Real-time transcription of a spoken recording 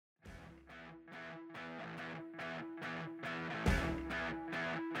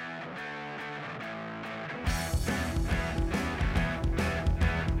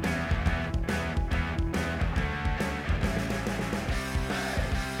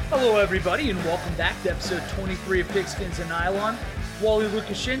Hello, everybody, and welcome back to episode 23 of Pigskins and Nylon. Wally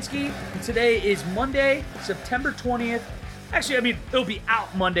Lukashinsky, and today is Monday, September 20th. Actually, it'll be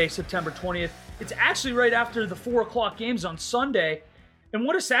out Monday, September 20th. It's actually right after the 4 o'clock games on Sunday. And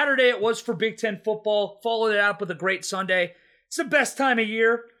what a Saturday it was for Big Ten football. Followed it up with a great Sunday. It's the best time of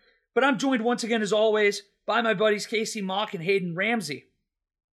year. But I'm joined once again, as always, by my buddies Casey Mock and Hayden Ramsey.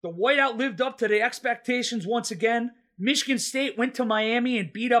 The Whiteout lived up to the expectations once again. Michigan State went to Miami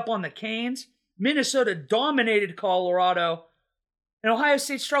and beat up on the Canes. Minnesota dominated Colorado. And Ohio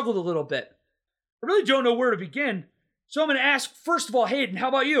State struggled a little bit. I really don't know where to begin. So I'm going to ask, first of all, Hayden, how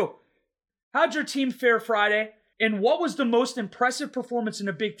about you? How'd your team fare Friday? And what was the most impressive performance in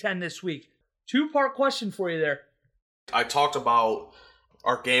the Big Ten this week? Two-part question for you there. I talked about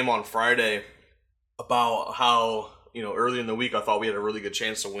our game on Friday, about how, early in the week I thought we had a really good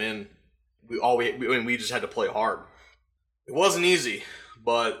chance to win. We just had to play hard. It wasn't easy,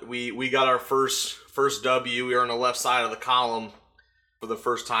 but we got our first W. We were on the left side of the column for the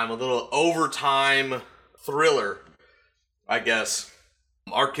first time. A little overtime thriller, I guess.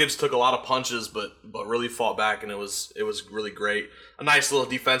 Our kids took a lot of punches, but really fought back, and it was really great. A nice little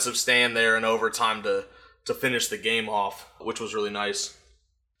defensive stand there in overtime to finish the game off, which was really nice.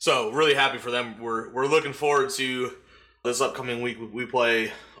 So really happy for them. We're looking forward to this upcoming week. We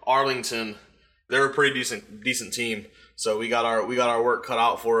play Arlington. They're a pretty decent team, so we got our work cut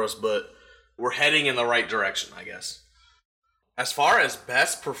out for us, but we're heading in the right direction, I guess. As far as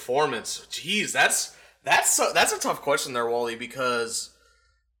best performance, geez, that's a tough question there, Wally, because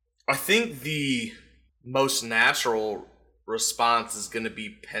I think the most natural response is going to be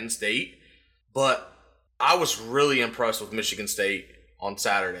Penn State, but I was really impressed with Michigan State on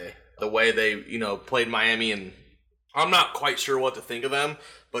Saturday. The way they, played Miami, and I'm not quite sure what to think of them,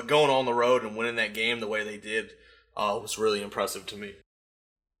 but going on the road and winning that game the way they did was really impressive to me.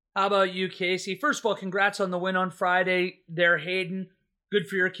 How about you, Casey? First of all, congrats on the win on Friday there, Hayden. Good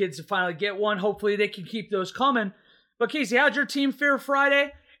for your kids to finally get one. Hopefully they can keep those coming. But Casey, how'd your team fare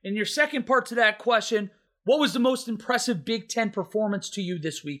Friday? And your second part to that question, what was the most impressive Big Ten performance to you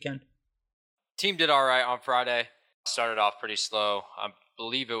this weekend? Team did all right on Friday. Started off pretty slow. I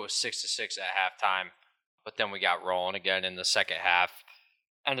believe it was 6-6 at halftime, but then we got rolling again in the second half.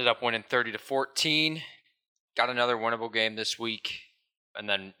 Ended up winning 30-14. Got another winnable game this week, and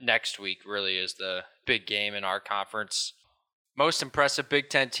then next week really is the big game in our conference. Most impressive Big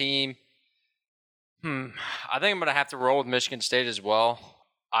Ten team. I think I'm going to have to roll with Michigan State as well.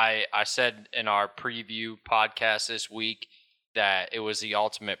 I said in our preview podcast this week that it was the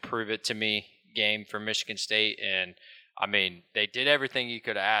ultimate prove it to me game for Michigan State, and they did everything you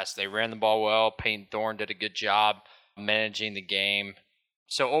could ask. They ran the ball well. Peyton Thorne did a good job managing the game.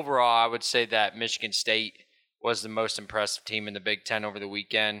 So overall, I would say that Michigan State was the most impressive team in the Big Ten over the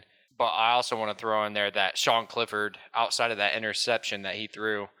weekend. But I also want to throw in there that Sean Clifford, outside of that interception that he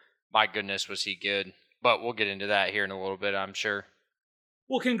threw, my goodness, was he good. But we'll get into that here in a little bit, I'm sure.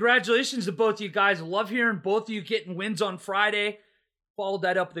 Well, congratulations to both of you guys. Love hearing both of you getting wins on Friday. Followed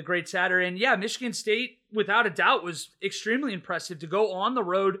that up with a great Saturday. And yeah, Michigan State, without a doubt, was extremely impressive to go on the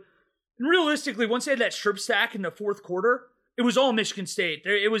road. And realistically, once they had that strip sack in the fourth quarter, it was all Michigan State.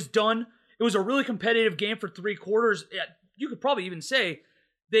 It was done. It was a really competitive game for 3 quarters. You could probably even say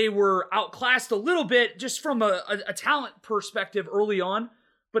they were outclassed a little bit just from a talent perspective early on.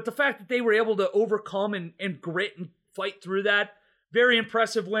 But the fact that they were able to overcome and grit and fight through that, very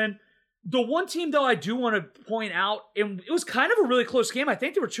impressive win. The one team, though, I do want to point out, and it was kind of a really close game. I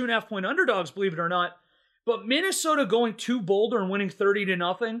think they were 2.5-point underdogs, believe it or not. But Minnesota going to Boulder and winning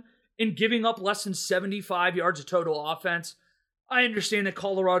 30-0 and giving up less than 75 yards of total offense. I understand that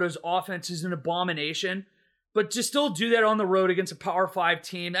Colorado's offense is an abomination, but to still do that on the road against a Power 5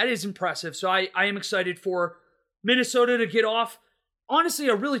 team, that is impressive. So I am excited for Minnesota to get off, honestly,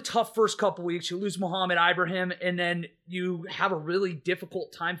 a really tough first couple weeks. You lose Mohamed Ibrahim, and then you have a really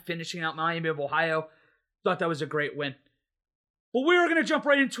difficult time finishing out Miami of Ohio. Thought that was a great win. But we're going to jump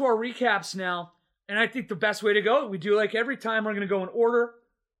right into our recaps now, and I think the best way to go, we do like every time, we're going to go in order.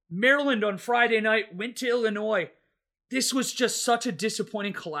 Maryland on Friday night went to Illinois. This was just such a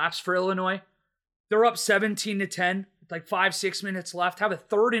disappointing collapse for Illinois. They're up 17-10 with like 5-6 minutes left. Have a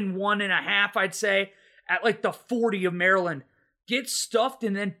 3rd and 1.5, I'd say, at like the 40 of Maryland. Get stuffed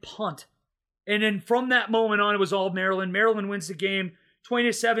and then punt. And then from that moment on, it was all Maryland. Maryland wins the game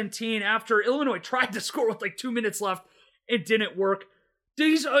 20-17 after Illinois tried to score with like 2 minutes left. It didn't work.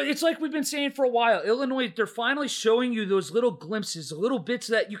 It's like we've been saying for a while. Illinois, they're finally showing you those little glimpses, the little bits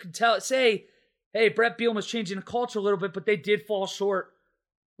that you can say, hey, Brett Bielema's changing the culture a little bit, but they did fall short.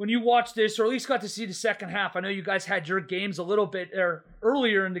 when you watched this, or at least got to see the second half, I know you guys had your games a little bit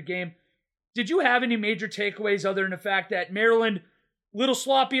earlier in the game. Did you have any major takeaways other than the fact that Maryland, little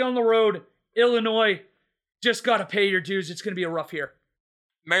sloppy on the road, Illinois, just got to pay your dues? It's going to be a rough year.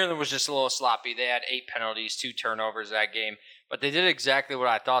 Maryland was just a little sloppy. They had 8 penalties, 2 turnovers that game, but they did exactly what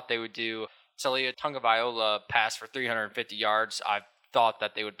I thought they would do. Talia Tungavailoa passed for 350 yards. I thought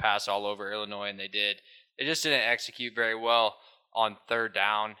that they would pass all over Illinois, and they did. They just didn't execute very well on third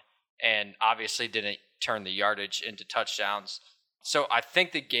down, and obviously didn't turn the yardage into touchdowns. So I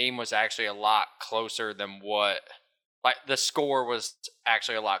think the game was actually a lot closer than the score was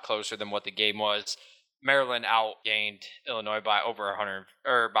actually a lot closer than what the game was. Maryland outgained Illinois by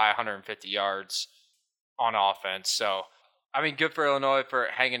by 150 yards on offense. So, I mean, good for Illinois for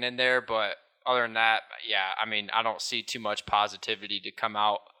hanging in there, but other than that, yeah, I mean, I don't see too much positivity to come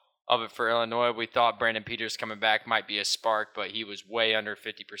out of it for Illinois. We thought Brandon Peters coming back might be a spark, but he was way under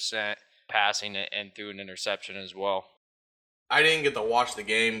 50% passing and threw an interception as well. I didn't get to watch the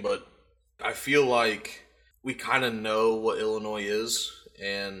game, but I feel like we kind of know what Illinois is,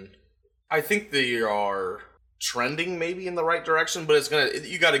 and I think they are trending maybe in the right direction, but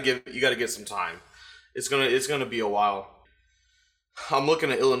you got to give some time. It's gonna be a while. I'm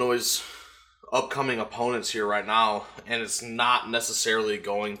looking at Illinois' upcoming opponents here right now, and it's not necessarily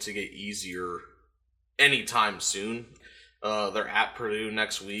going to get easier anytime soon. They're at Purdue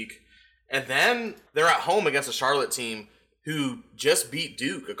next week, and then they're at home against a Charlotte team who just beat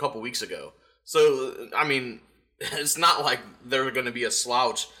Duke a couple weeks ago. So, I mean, it's not like they're going to be a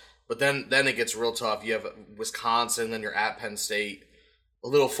slouch, but then it gets real tough. You have Wisconsin, then you're at Penn State. A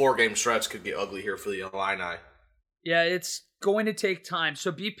little 4-game stretch could get ugly here for the Illini. Yeah, it's going to take time,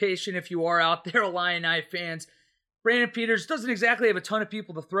 so be patient if you are out there, Illini fans. Brandon Peters doesn't exactly have a ton of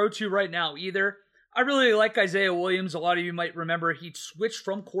people to throw to right now either. I really like Isaiah Williams. A lot of you might remember he switched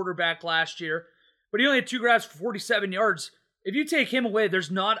from quarterback last year, but he only had 2 grabs for 47 yards. If you take him away,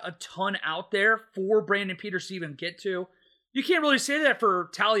 there's not a ton out there for Brandon Peters to even get to. You can't really say that for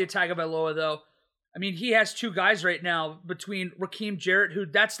Talia Tagovailoa, though. I mean, he has 2 guys right now between Raheem Jarrett, who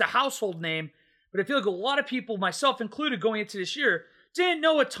that's the household name, but I feel like a lot of people, myself included, going into this year, didn't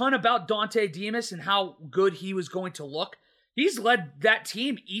know a ton about Dante Demas and how good he was going to look. He's led that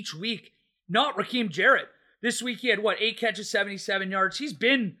team each week, not Raheem Jarrett. This week he had, 8 catches, 77 yards. He's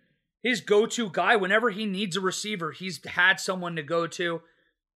been his go-to guy whenever he needs a receiver. He's had someone to go to.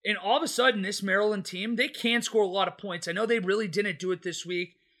 And all of a sudden, this Maryland team, they can score a lot of points. I know they really didn't do it this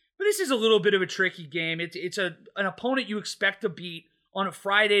week, but this is a little bit of a tricky game. It's an opponent you expect to beat on a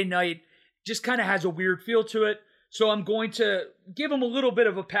Friday night. Just kind of has a weird feel to it. So I'm going to give them a little bit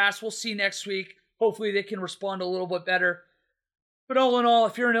of a pass. We'll see next week. Hopefully they can respond a little bit better. But all in all,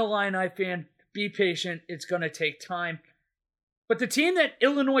 if you're an Illini fan, be patient. It's going to take time. But the team that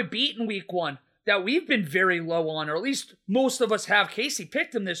Illinois beat in week 1, that we've been very low on, or at least most of us have, Casey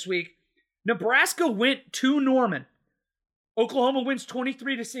picked them this week, Nebraska went to Norman. Oklahoma wins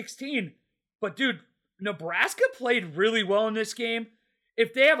 23-16. But dude, Nebraska played really well in this game.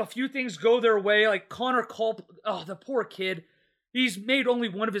 If they have a few things go their way, like Connor Culp, the poor kid, he's made only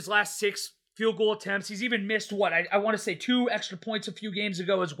one of his last 6 field goal attempts. He's even missed, I want to say 2 extra points a few games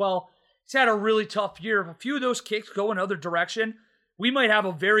ago as well. He's had a really tough year. If a few of those kicks go another direction, we might have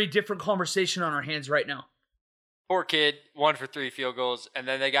a very different conversation on our hands right now. Poor kid, 1 for 3 field goals, and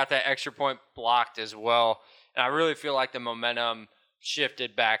then they got that extra point blocked as well. And I really feel like the momentum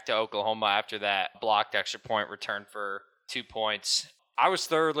shifted back to Oklahoma after that blocked extra point return for 2 points. I was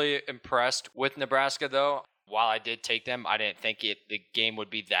thoroughly impressed with Nebraska, though. While I did take them, I didn't think the game would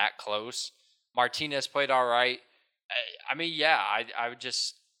be that close. Martinez played all right. I mean, yeah, I would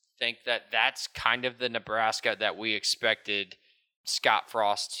just think that that's kind of the Nebraska that we expected Scott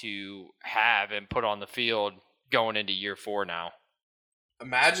Frost to have and put on the field going into year 4 now.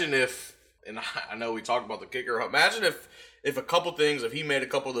 Imagine if, and I know we talked about the kicker, imagine if a couple things, if he made a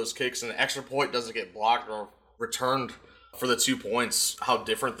couple of those kicks and the extra point doesn't get blocked or returned for the 2 points, how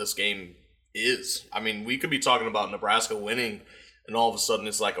different this game is. I mean, we could be talking about Nebraska winning, and all of a sudden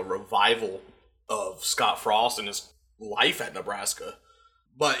it's like a revival of Scott Frost and his life at Nebraska.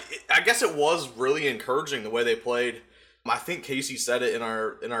 But I guess it was really encouraging the way they played. I think Casey said it in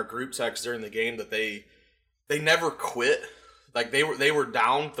our group text during the game that they never quit. Like they were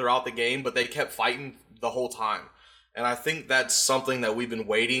down throughout the game, but they kept fighting the whole time. And I think that's something that we've been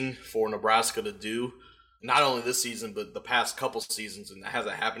waiting for Nebraska to do. Not only this season, but the past couple seasons, and that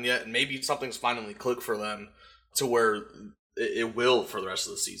hasn't happened yet. And maybe something's finally clicked for them to where it will for the rest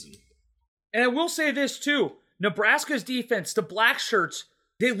of the season. And I will say this too. Nebraska's defense, the black shirts,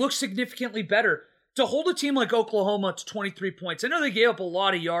 they look significantly better. to hold a team like Oklahoma to 23 points. I know they gave up a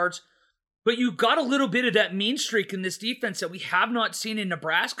lot of yards, but you got a little bit of that mean streak in this defense that we have not seen in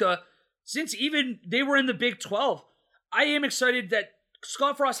Nebraska since even they were in the Big 12. I am excited that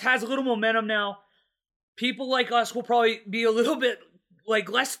Scott Frost has a little momentum now. People like us will probably be a little bit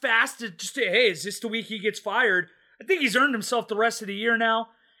less fast to just say, hey, is this the week he gets fired? I think he's earned himself the rest of the year now.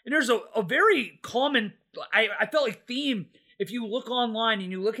 And there's a very common, I felt like, theme. If you look online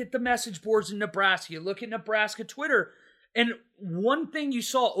and you look at the message boards in Nebraska, you look at Nebraska Twitter, and one thing you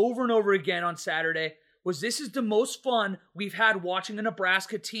saw over and over again on Saturday was this is the most fun we've had watching a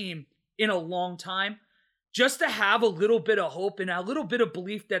Nebraska team in a long time. Just to have a little bit of hope and a little bit of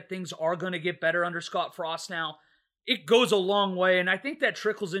belief that things are going to get better under Scott Frost now, it goes a long way. And I think that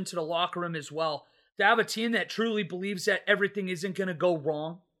trickles into the locker room as well. To have a team that truly believes that everything isn't going to go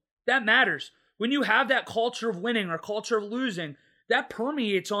wrong, that matters. When you have that culture of winning or culture of losing, that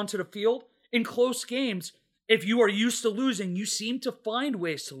permeates onto the field. In close games, if you are used to losing, you seem to find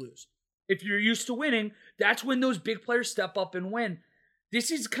ways to lose. If you're used to winning, that's when those big players step up and win.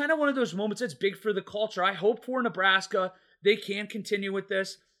 This is kind of one of those moments that's big for the culture. I hope for Nebraska they can continue with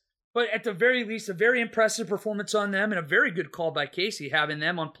this. But at the very least, a very impressive performance on them and a very good call by Casey having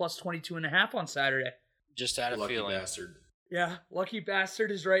them on plus 22.5 on Saturday. Just had a Lucky feeling. Bastard. Yeah, lucky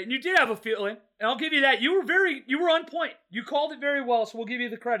bastard is right. And you did have a feeling. And I'll give you that. You were on point. You called it very well, so we'll give you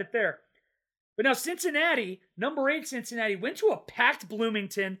the credit there. But now Cincinnati, number 8 Cincinnati, went to a packed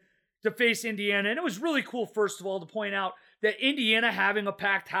Bloomington to face Indiana. And it was really cool, first of all, to point out that Indiana having a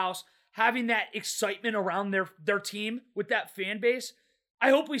packed house, having that excitement around their team with that fan base. I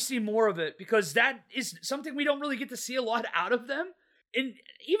hope we see more of it because that is something we don't really get to see a lot out of them. And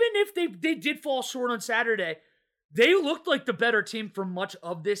even if they did fall short on Saturday, they looked like the better team for much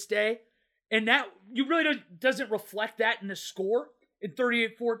of this day. And that you really doesn't reflect that in the score in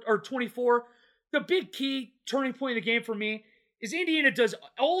 38-4 or 24. The big key turning point of the game for me is Indiana does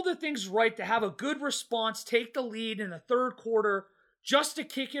all the things right to have a good response, take the lead in the third quarter, just to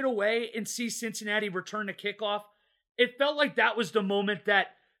kick it away and see Cincinnati return the kickoff. It felt like that was the moment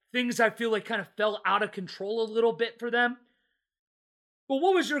that things I feel like kind of fell out of control a little bit for them. But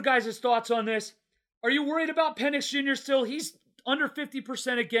what was your guys' thoughts on this? Are you worried about Penix Jr. still? He's under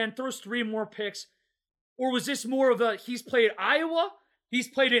 50% again, throws 3 more picks. Or was this more of he's played Iowa, he's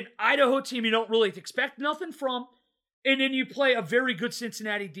played an Idaho team you don't really expect nothing from, and then you play a very good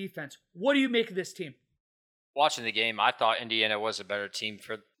Cincinnati defense. What do you make of this team? Watching the game, I thought Indiana was a better team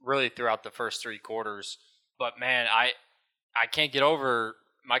for really throughout the first 3 quarters. But man, I can't get over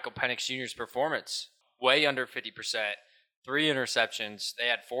Michael Penix Jr.'s performance. Way under 50%, 3 interceptions. They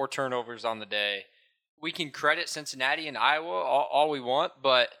had 4 turnovers on the day. We can credit Cincinnati and Iowa all we want,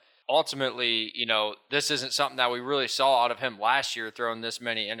 but ultimately, this isn't something that we really saw out of him last year, throwing this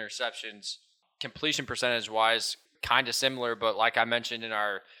many interceptions. Completion percentage-wise, kind of similar, but like I mentioned in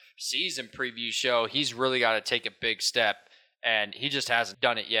our season preview show, he's really got to take a big step, and he just hasn't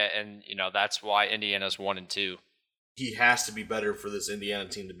done it yet, and that's why Indiana's 1-2. He has to be better for this Indiana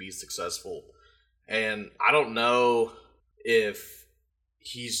team to be successful, and I don't know if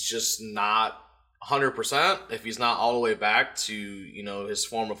he's just not 100%, if he's not all the way back to, his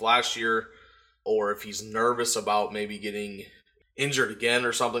form of last year, or if he's nervous about maybe getting injured again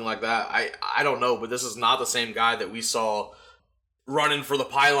or something like that. I don't know, but this is not the same guy that we saw running for the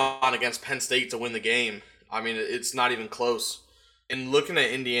pylon against Penn State to win the game. I mean, it's not even close. And looking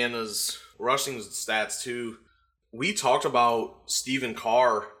at Indiana's rushing stats too, we talked about Stephen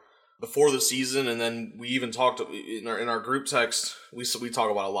Carr before the season, and then we even talked in our group text. We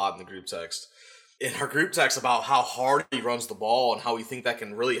talk about a lot in the group text. In our group text about how hard he runs the ball and how we think that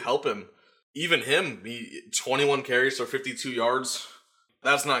can really help him. Even him, 21 carries for 52 yards.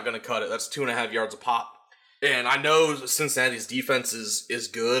 That's not going to cut it. That's 2.5 yards a pop. And I know Cincinnati's defense is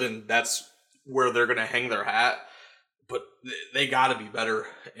good, and that's where they're going to hang their hat. But they got to be better.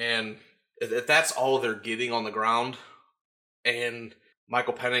 And if that's all they're getting on the ground, and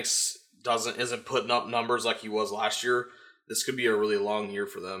Michael Penix isn't putting up numbers like he was last year, this could be a really long year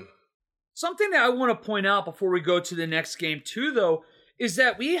for them. Something that I want to point out before we go to the next game too, though, is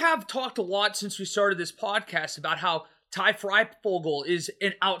that we have talked a lot since we started this podcast about how Ty Freifogel is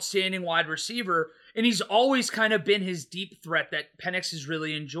an outstanding wide receiver, and he's always kind of been his deep threat that Penix has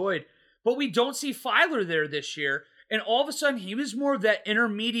really enjoyed. But we don't see Filer there this year, and all of a sudden he was more of that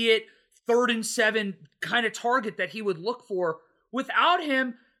intermediate 3rd and 7 kind of target that he would look for. Without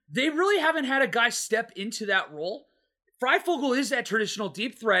him, they really haven't had a guy step into that role. Freifogel is that traditional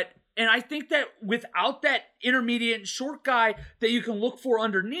deep threat, and I think that without that intermediate and short guy that you can look for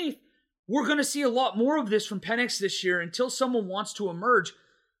underneath, we're going to see a lot more of this from Penix this year until someone wants to emerge.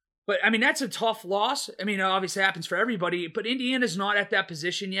 But, I mean, that's a tough loss. I mean, it obviously happens for everybody, but Indiana's not at that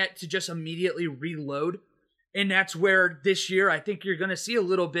position yet to just immediately reload. And that's where this year I think you're going to see a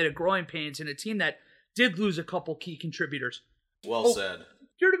little bit of growing pains in a team that did lose a couple key contributors. Well said.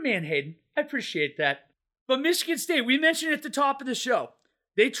 You're the man, Hayden. I appreciate that. But Michigan State, we mentioned at the top of the show,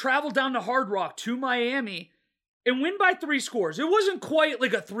 they traveled down to Hard Rock to Miami and win by 3 scores. It wasn't quite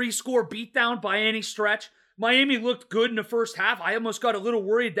like a 3-score beatdown by any stretch. Miami looked good in the first half. I almost got a little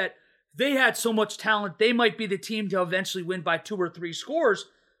worried that they had so much talent, they might be the team to eventually win by 2 or 3 scores.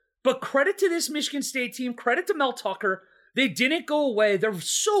 But credit to this Michigan State team, credit to Mel Tucker. They didn't go away. They're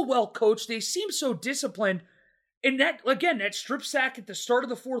so well coached. They seem so disciplined. And that, again, that strip sack at the start of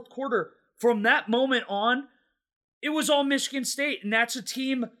the fourth quarter, from that moment on, it was all Michigan State. And that's a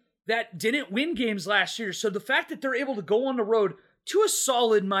team that didn't win games last year. So the fact that they're able to go on the road to a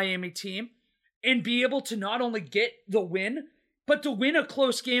solid Miami team and be able to not only get the win, but to win a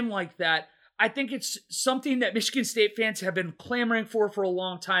close game like that, I think it's something that Michigan State fans have been clamoring for a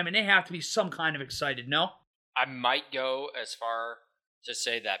long time, and they have to be some kind of excited, no? I might go as far to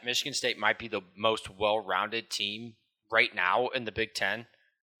say that Michigan State might be the most well-rounded team right now in the Big Ten,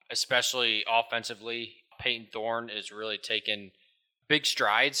 especially offensively. Peyton Thorne is really taking big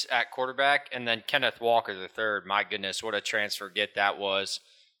strides at quarterback, and then Kenneth Walker III, my goodness, what a transfer get that was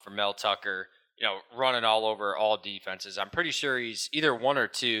for Mel Tucker, running all over all defenses. I'm pretty sure he's either 1 or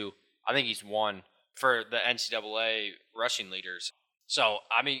 2. I think he's 1 for the NCAA rushing leaders. So,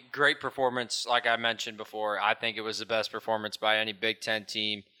 I mean, great performance. Like I mentioned before, I think it was the best performance by any Big Ten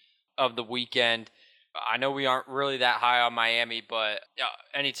team of the weekend. I know we aren't really that high on Miami, but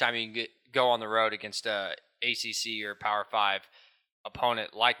anytime you can go on the road against a ACC or Power 5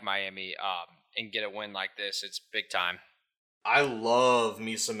 opponent like Miami and get a win like this, it's big time. I love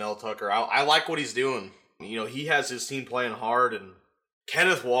Misa Mel Tucker. I like what he's doing. He has his team playing hard, and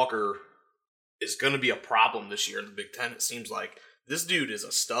Kenneth Walker is going to be a problem this year in the Big Ten, it seems like. This dude is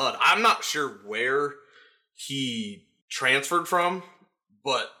a stud. I'm not sure where he transferred from,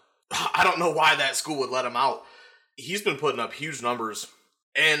 but I don't know why that school would let him out. He's been putting up huge numbers.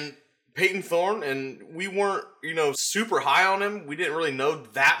 And Peyton Thorne, and we weren't, super high on him. We didn't really know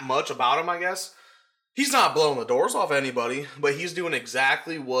that much about him, I guess. He's not blowing the doors off anybody, but he's doing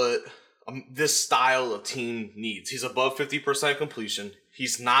exactly what this style of team needs. He's above 50% completion.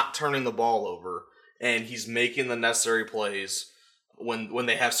 He's not turning the ball over, and he's making the necessary plays when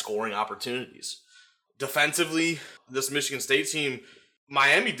they have scoring opportunities. Defensively, this Michigan State team,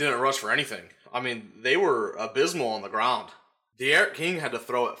 Miami didn't rush for anything. I mean, they were abysmal on the ground. De'Aaron King had to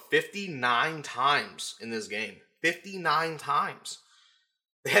throw it 59 times in this game. 59 times.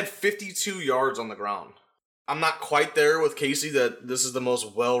 They had 52 yards on the ground. I'm not quite there with Casey that this is the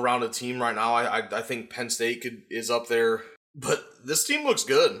most well-rounded team right now. I think Penn State is up there. But this team looks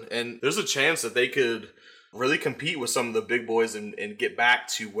good, and there's a chance that they could really compete with some of the big boys and get back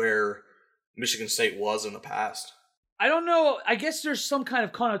to where Michigan State was in the past. I don't know. I guess there's some kind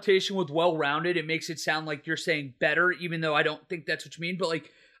of connotation with well-rounded. It makes it sound like you're saying better, even though I don't think that's what you mean. But,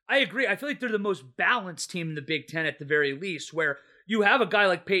 I agree. I feel like they're the most balanced team in the Big Ten at the very least, where you have a guy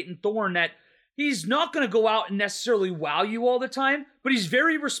like Peyton Thorne that he's not going to go out and necessarily wow you all the time, but he's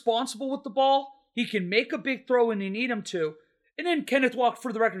very responsible with the ball. He can make a big throw when you need him to. And then Kenneth Walker,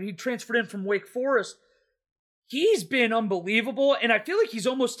 for the record, he transferred in from Wake Forest. He's been unbelievable, and I feel like he's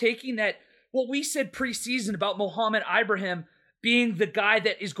almost taking that, what we said preseason about Mohamed Ibrahim being the guy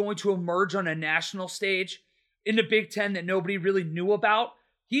that is going to emerge on a national stage in the Big Ten that nobody really knew about.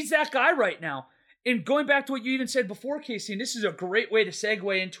 He's that guy right now. And going back to what you even said before, Casey, and this is a great way to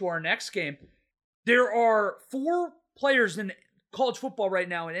segue into our next game. There are 4 players in college football right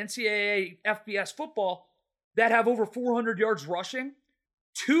now in NCAA FBS football that have over 400 yards rushing.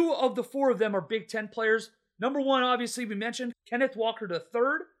 2 of the 4 of them are Big Ten players. Number 1, obviously, we mentioned Kenneth Walker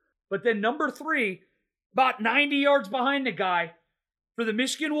III. But then number 3, about 90 yards behind the guy, for the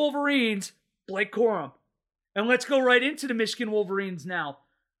Michigan Wolverines, Blake Corum. And let's go right into the Michigan Wolverines now.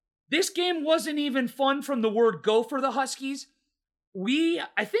 This game wasn't even fun from the word go for the Huskies.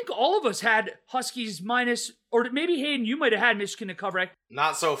 I think all of us had Huskies minus, or maybe Hayden, you might have had Michigan to cover.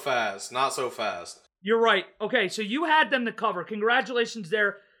 Not so fast. You're right. Okay, so you had them to cover. Congratulations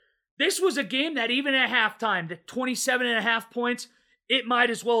there. This was a game that even at halftime, the 27.5 points, it might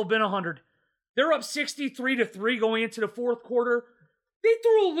as well have been 100. They're up 63-3 going into the fourth quarter. They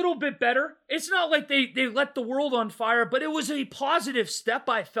threw a little bit better. It's not like they let the world on fire, but it was a positive step,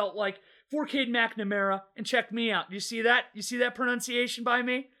 I felt like, for Cade McNamara. And check me out. You see that? You see that pronunciation by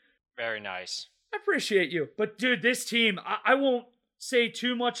me? Very nice. I appreciate you. But, dude, this team, I won't say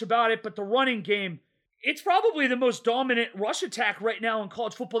too much about it, but the running game, it's probably the most dominant rush attack right now in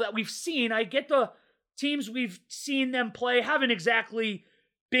college football that we've seen. I get the teams we've seen them play haven't exactly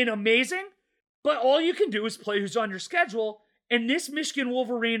been amazing, but all you can do is play who's on your schedule. And this Michigan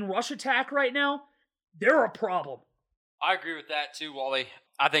Wolverine rush attack right now, they're a problem. I agree with that too, Wally.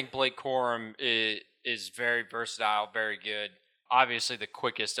 I think Blake Corum is very versatile, very good. Obviously the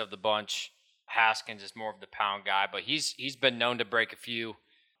quickest of the bunch. Haskins is more of the pound guy, but he's been known to break a few.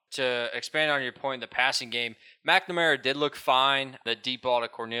 To expand on your point in the passing game, McNamara did look fine. The deep ball to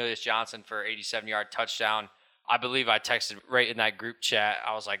Cornelius Johnson for 87-yard touchdown. I believe I texted right in that group chat.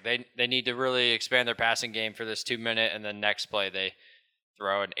 I was like, they need to really expand their passing game for this 2-minute, and then next play they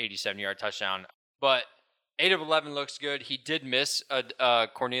throw an 87-yard touchdown. But 8 of 11 looks good. He did miss a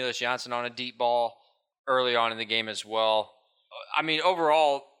Cornelius Johnson on a deep ball early on in the game as well. I mean,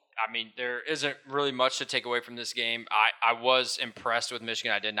 overall, there isn't really much to take away from this game. I was impressed with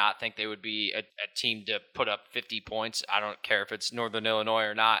Michigan. I did not think they would be a team to put up 50 points. I don't care if it's Northern Illinois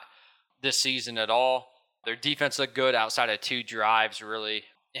or not this season at all. Their defense looked good outside of 2 drives, really.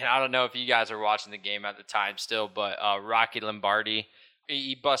 And I don't know if you guys are watching the game at the time still, but Rocky Lombardi,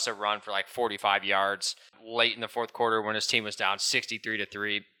 he busts a run for like 45 yards late in the fourth quarter when his team was down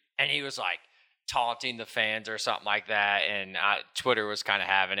 63-3. And he was like taunting the fans or something like that. And Twitter was kind of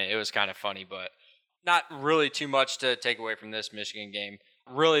having it. It was kind of funny, but not really too much to take away from this Michigan game.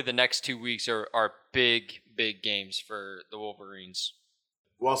 Really, the next 2 weeks are big, big games for the Wolverines.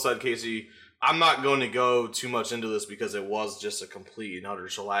 Well said, Casey. I'm not going to go too much into this because it was just a complete and utter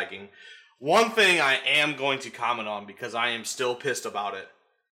shellacking. One thing I am going to comment on because I am still pissed about it.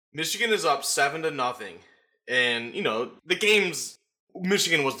 Michigan is up 7-0, and the game's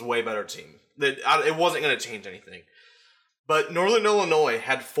Michigan was the way better team. It wasn't going to change anything. But Northern Illinois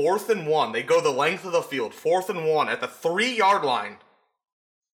had 4th and 1. They go the length of the field, 4th and 1 at the 3-yard line.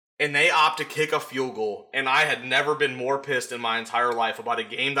 And they opt to kick a field goal. And I had never been more pissed in my entire life about a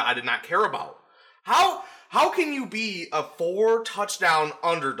game that I did not care about. How can you be a 4-touchdown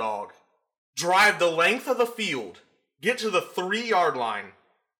underdog, drive the length of the field, get to the 3-yard line,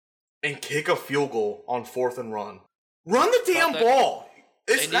 and kick a field goal on 4th and run? Run the damn ball.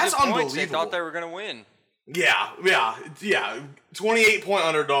 That's unbelievable. They thought they were going to win. Yeah. 28-point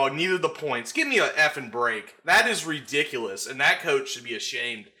underdog, needed the points. Give me a effing break. That is ridiculous, and that coach should be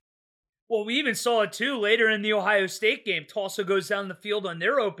ashamed. Well, we even saw it, too, later in the Ohio State game. Tulsa goes down the field on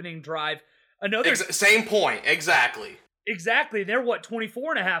their opening drive. Same point, exactly. Exactly. They're,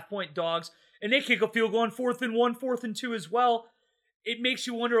 24.5-point dogs, and they kick a field goal on 4th and 1, 4th and 2 as well. It makes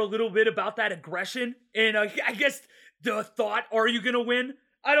you wonder a little bit about that aggression, and I guess the thought, are you going to win?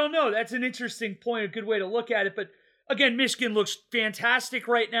 I don't know. That's an interesting point, a good way to look at it. But, again, Michigan looks fantastic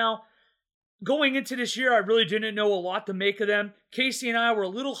right now. Going into this year, I really didn't know a lot to make of them. Casey and I were a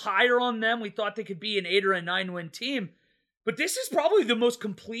little higher on them. We thought they could be an 8 or a 9-win team. But this is probably the most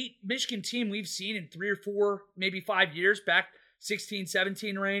complete Michigan team we've seen in 3 or 4, maybe 5 years, back 16,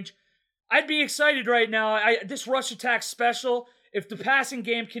 17 range. I'd be excited right now. This rush attack special, if the passing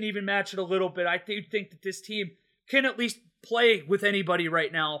game can even match it a little bit, I do think that this team can at least play with anybody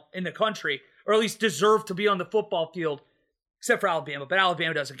right now in the country, or at least deserve to be on the football field. Except for Alabama, but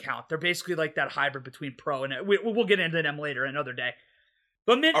Alabama doesn't count. They're basically like that hybrid between pro and we'll get into them later another day.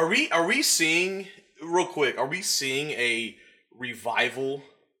 But are we seeing, real quick, are we seeing a revival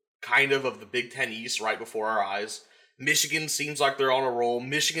kind of the Big Ten East right before our eyes? Michigan seems like they're on a roll.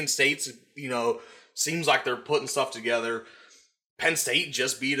 Michigan State's, seems like they're putting stuff together. Penn State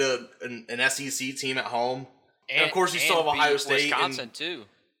just beat an SEC team at home. And of course you still have Ohio State. Wisconsin too.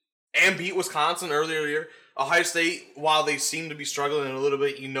 And beat Wisconsin earlier in the year. Ohio State, while they seem to be struggling a little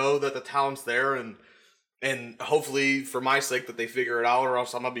bit, that the talent's there, and hopefully, for my sake, that they figure it out, or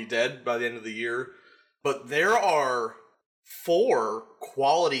else I'm going to be dead by the end of the year. But there are 4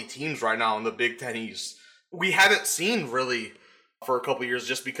 quality teams right now in the Big Ten East. We haven't seen, really, for a couple of years,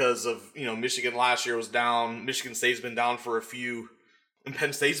 just because of, Michigan last year was down, Michigan State's been down for a few, and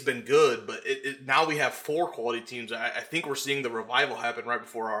Penn State's been good, but now we have 4 quality teams. I think we're seeing the revival happen right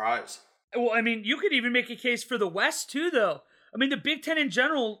before our eyes. Well, you could even make a case for the West, too, though. The Big Ten in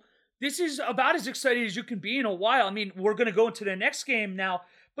general, this is about as exciting as you can be in a while. We're going to go into the next game now,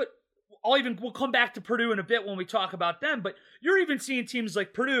 but we'll come back to Purdue in a bit when we talk about them, but you're even seeing teams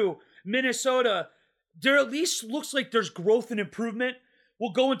like Purdue, Minnesota, there at least looks like there's growth and improvement.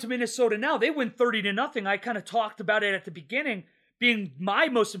 We'll go into Minnesota now. They win 30-0. I kind of talked about it at the beginning, being my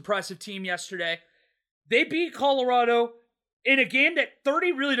most impressive team yesterday. They beat Colorado in a game that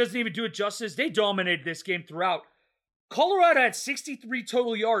 30 really doesn't even do it justice. They dominated this game throughout. Colorado had 63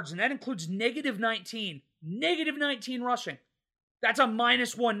 total yards, and that includes -19. -19 rushing. That's a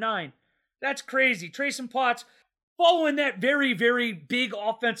 -19. That's crazy. Trayson Potts following that very, very big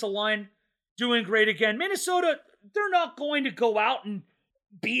offensive line, doing great again. Minnesota, they're not going to go out and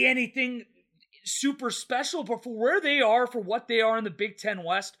be anything super special, but for where they are, for what they are in the Big Ten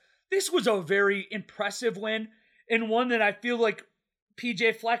West, this was a very impressive win, and one that I feel like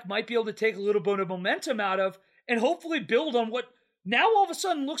PJ Fleck might be able to take a little bit of momentum out of and hopefully build on what now all of a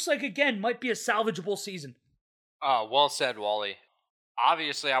sudden looks like, again, might be a salvageable season. Well said, Wally.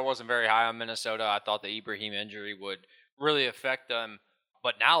 Obviously, I wasn't very high on Minnesota. I thought the Ibrahim injury would really affect them.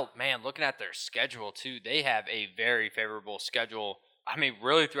 But now, man, looking at their schedule, too, they have a very favorable schedule. I mean,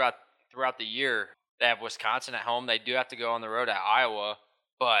 really throughout the year, they have Wisconsin at home. They do have to go on the road at Iowa.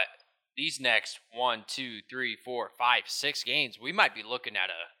 But these next 1, 2, 3, 4, 5, 6 games, we might be looking at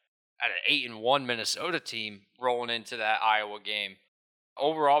an 8-1 Minnesota team rolling into that Iowa game.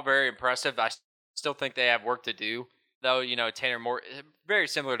 Overall, very impressive. I still think they have work to do, though. Tanner Morgan, very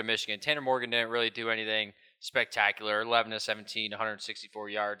similar to Michigan. Tanner Morgan didn't really do anything spectacular. 11-17, 164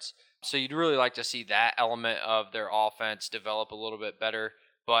 yards. So you'd really like to see that element of their offense develop a little bit better.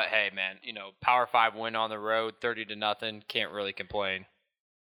 But hey, man, Power 5 win on the road, 30-0. Can't really complain.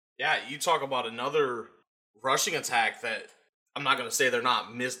 Yeah, you talk about another rushing attack that I'm not going to say they're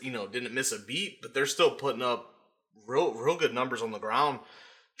not didn't miss a beat, but they're still putting up real good numbers on the ground.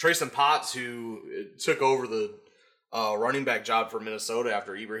 Trayson Potts, who took over the running back job for Minnesota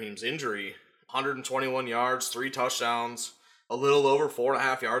after Ibrahim's injury, 121 yards, 3 touchdowns, a little over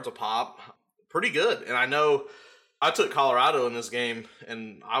 4.5 yards a pop. Pretty good. And I know I took Colorado in this game,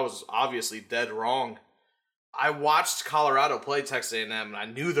 and I was obviously dead wrong. I watched Colorado play Texas A&M, and I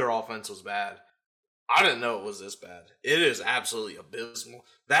knew their offense was bad. I didn't know it was this bad. It is absolutely abysmal.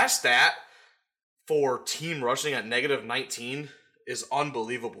 That stat for team rushing at -19 is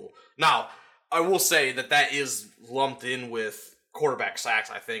unbelievable. Now, I will say that is lumped in with quarterback sacks,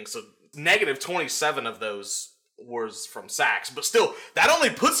 I think. So -27 of those was from sacks. But still, that only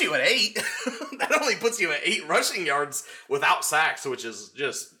puts you at 8. That only puts you at 8 rushing yards without sacks, which is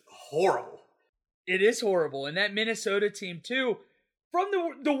just horrible. It is horrible. And that Minnesota team, too, from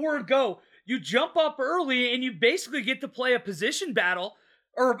the word go, you jump up early and you basically get to play a position battle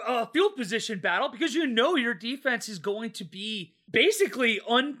or a field position battle because your defense is going to be basically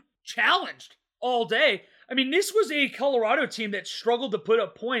unchallenged all day. I mean, this was a Colorado team that struggled to put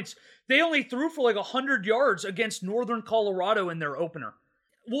up points. They only threw for like 100 yards against Northern Colorado in their opener.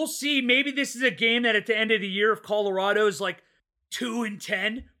 We'll see. Maybe this is a game that at the end of the year, if Colorado's like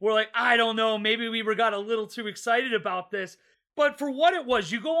 2-10, we're like, I don't know, maybe we got a little too excited about this. But for what it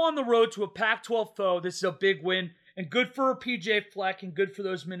was, you go on the road to a Pac-12 foe. This is a big win, and good for PJ Fleck and good for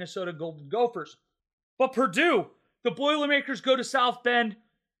those Minnesota Golden Gophers. But Purdue, the Boilermakers go to South Bend.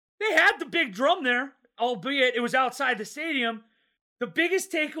 They had the big drum there, albeit it was outside the stadium. The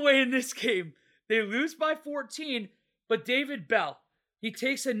biggest takeaway in this game, they lose by 14, but David Bell, he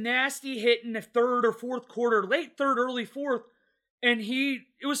takes a nasty hit in the third or fourth quarter, late third, early fourth, and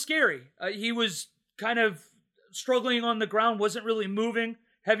it was scary. He was kind of struggling on the ground, wasn't really moving,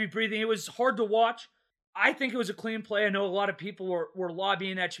 heavy breathing. It was hard to watch. I think it was a clean play. I know a lot of people were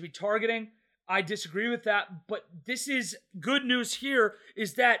lobbying that should be targeting. I disagree with that, but this is good news here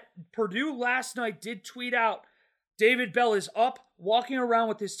is that Purdue last night did tweet out David Bell is up, walking around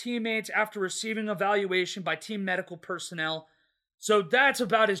with his teammates after receiving evaluation by team medical personnel. So that's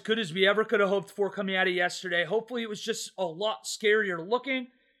about as good as we ever could have hoped for coming out of yesterday. Hopefully it was just a lot scarier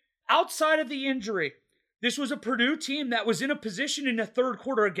looking. Outside of the injury, this was a Purdue team that was in a position in the third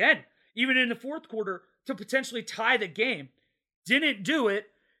quarter again, even in the fourth quarter, to potentially tie the game. Didn't do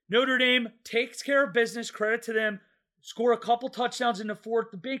it. Notre Dame takes care of business, credit to them, score a couple touchdowns in the fourth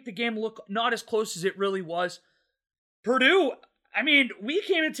to make the game look not as close as it really was. Purdue, I mean, we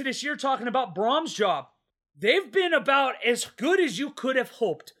came into this year talking about Brom's job. They've been about as good as you could have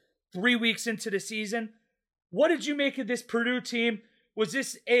hoped 3 weeks into the season. What did you make of this Purdue team? Was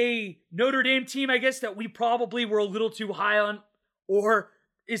this a Notre Dame team, I guess, that we probably were a little too high on? Or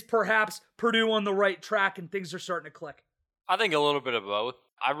is perhaps Purdue on the right track and things are starting to click? I think a little bit of both.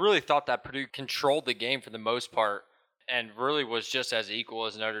 I really thought that Purdue controlled the game for the most part and really was just as equal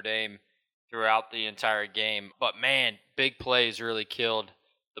as Notre Dame throughout the entire game. But man, big plays really killed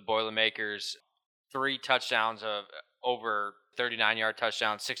the Boilermakers. 3 touchdowns of over 39-yard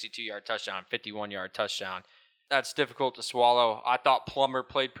touchdown, 62-yard touchdown, 51-yard touchdown. That's difficult to swallow. I thought Plummer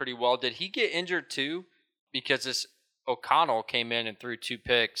played pretty well. Did he get injured too? Because this O'Connell came in and threw 2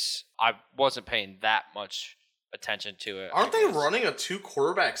 picks. I wasn't paying that much attention to it. Aren't they running a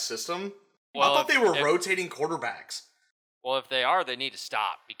 2-quarterback system? Well, I thought they were rotating quarterbacks. Well, if they are, they need to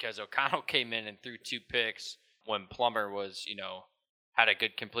stop because O'Connell came in and threw 2 picks when Plummer was, had a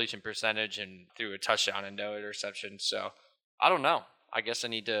good completion percentage and threw a touchdown and no interception. So I don't know. I guess I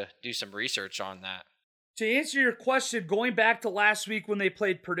need to do some research on that. To answer your question, going back to last week when they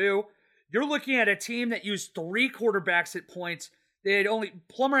played Purdue, you're looking at a team that used 3 quarterbacks at points.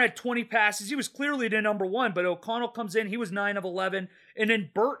 Plummer had 20 passes. He was clearly the number one, but O'Connell comes in. He was 9 of 11. And then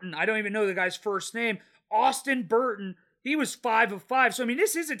Burton, I don't even know the guy's first name. Austin Burton, he was 5 of 5. So, I mean,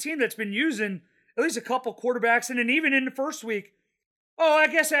 this is a team that's been using at least a couple quarterbacks. And then even in the first week, I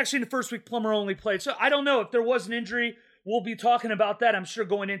guess actually in the first week, Plummer only played. So I don't know if there was an injury. We'll be talking about that, I'm sure,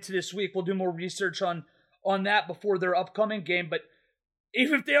 going into this week. We'll do more research on that before their upcoming game. But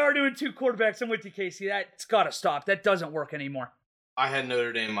even if they are doing 2 quarterbacks, I'm with you, Casey. That's got to stop. That doesn't work anymore. I had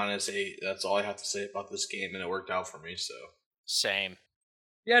Notre Dame -8. That's all I have to say about this game, and it worked out for me. So same.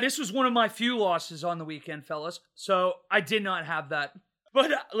 Yeah, this was one of my few losses on the weekend, fellas. So I did not have that.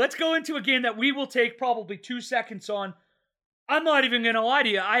 But let's go into a game that we will take probably 2 seconds on. I'm not even going to lie to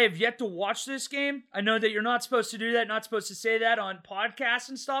you. I have yet to watch this game. I know that you're not supposed to do that, not supposed to say that on podcasts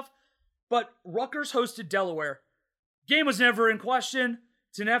and stuff. But Rutgers hosted Delaware. Game was never in question.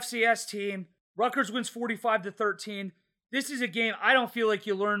 It's an FCS team. Rutgers wins 45-13. This is a game I don't feel like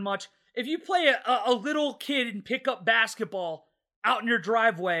you learn much. If you play a little kid and pick up basketball out in your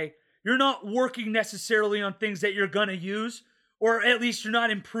driveway, you're not working necessarily on things that you're going to use, or at least you're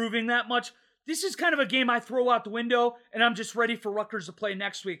not improving that much. This is kind of a game I throw out the window, and I'm just ready for Rutgers to play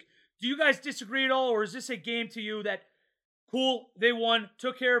next week. Do you guys disagree at all, or is this a game to you that, cool, they won,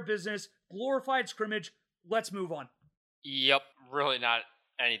 took care of business, glorified scrimmage, let's move on? Yep, really not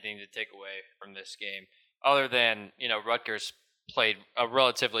anything to take away from this game. Other than, Rutgers played a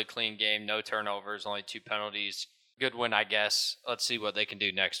relatively clean game, no turnovers, only 2 penalties. Good win, I guess. Let's see what they can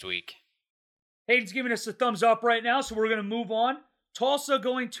do next week. Hayden's giving us a thumbs up right now, so we're going to move on. Tulsa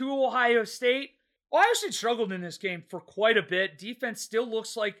going to Ohio State. Ohio State struggled in this game for quite a bit. Defense still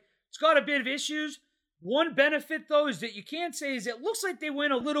looks like it's got a bit of issues. One benefit, though, is that you can say is it looks like they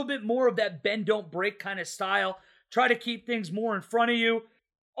went a little bit more of that bend, don't break kind of style. Try to keep things more in front of you.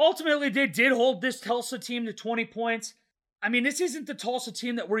 Ultimately, they did hold this Tulsa team to 20 points. I mean, this isn't the Tulsa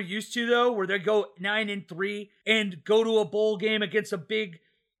team that we're used to, though, where they go 9-3 and go to a bowl game against a big,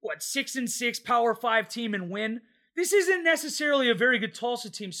 6-6 Power 5 team and win. This isn't necessarily a very good Tulsa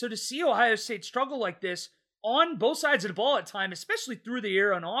team. So to see Ohio State struggle like this on both sides of the ball at times, especially through the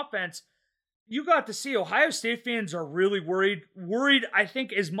air on offense, you got to see Ohio State fans are really worried. Worried, I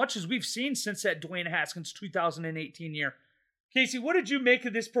think, as much as we've seen since that Dwayne Haskins 2018 year. Casey, what did you make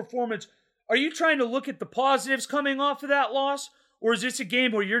of this performance? Are you trying to look at the positives coming off of that loss? Or is this a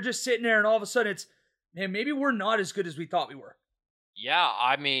game where you're just sitting there and all of a sudden it's, man, maybe we're not as good as we thought we were? Yeah,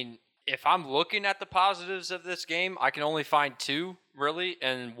 I mean, if I'm looking at the positives of this game, I can only find 2, really.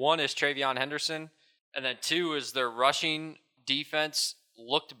 And one is Travion Henderson. And then 2 is their rushing defense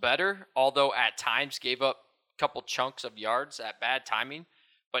looked better, although at times gave up a couple chunks of yards at bad timing.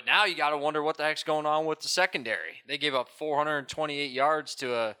 But now you got to wonder what the heck's going on with the secondary. They gave up 428 yards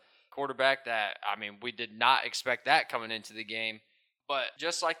to a quarterback that, we did not expect that coming into the game. But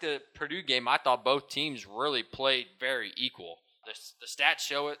just like the Purdue game, I thought both teams really played very equal. The stats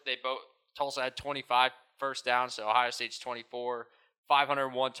show it. Tulsa had 25 first downs, so Ohio State's 24.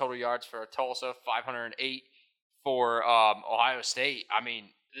 501 total yards for Tulsa, 508 for Ohio State. I mean,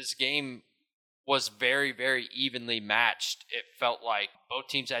 this game was very, very evenly matched. It felt like both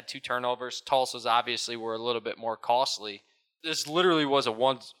teams had 2 turnovers. Tulsa's obviously were a little bit more costly. This literally was a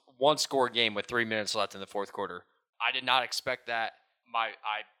one-score game with 3 minutes left in the fourth quarter. I did not expect that. I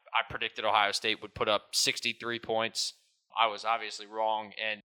predicted Ohio State would put up 63 points. I was obviously wrong.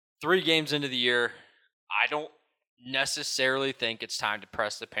 And 3 games into the year, I don't necessarily think it's time to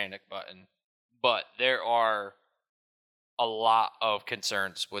press the panic button. But there are a lot of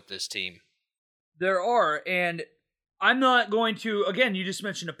concerns with this team. There are, and I'm not going to, again, you just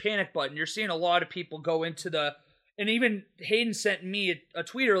mentioned a panic button. You're seeing a lot of people go into and even Hayden sent me a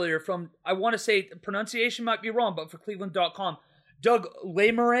tweet earlier from, I want to say, the pronunciation might be wrong, but for Cleveland.com. Doug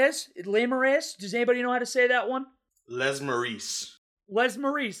Lesmerises? Does anybody know how to say that one?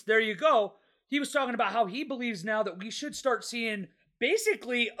 Lesmerises, there you go. He was talking about how he believes now that we should start seeing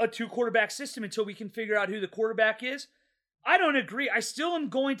basically a 2-quarterback system until we can figure out who the quarterback is. I don't agree. I still am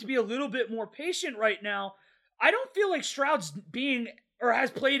going to be a little bit more patient right now. I don't feel like Stroud's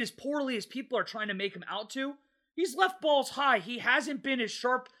has played as poorly as people are trying to make him out to. He's left balls high. He hasn't been as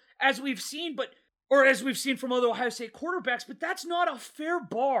sharp as we've seen, as we've seen from other Ohio State quarterbacks, but that's not a fair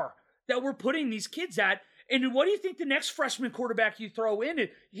bar that we're putting these kids at. And what do you think the next freshman quarterback you throw in?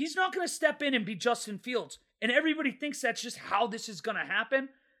 He's not going to step in and be Justin Fields. And everybody thinks that's just how this is going to happen.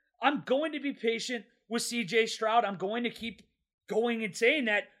 I'm going to be patient with CJ Stroud. I'm going to keep going and saying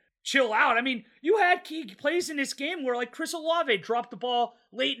that, chill out. I mean, you had key plays in this game where like Chris Olave dropped the ball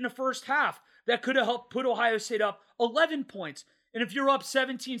late in the first half that could have helped put Ohio State up 11 points. And if you're up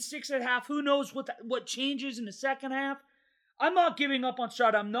 17-6 at half, who knows what changes in the second half? I'm not giving up on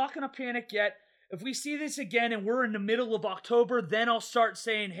Stroud. I'm not going to panic yet. If we see this again and we're in the middle of October, then I'll start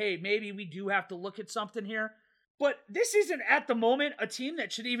saying, hey, maybe we do have to look at something here. But this isn't, at the moment, a team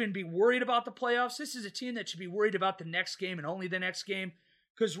that should even be worried about the playoffs. This is a team that should be worried about the next game and only the next game.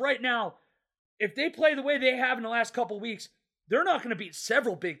 Because right now, if they play the way they have in the last couple weeks, they're not going to beat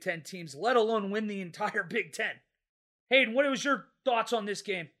several Big Ten teams, let alone win the entire Big Ten. Hayden, what was your thoughts on this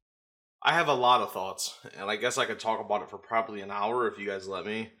game? I have a lot of thoughts, and I guess I could talk about it for probably an hour if you guys let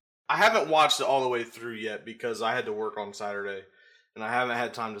me. I haven't watched it all the way through yet because I had to work on Saturday, and I haven't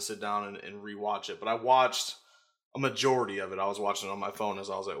had time to sit down and rewatch it. But I watched a majority of it. I was watching it on my phone as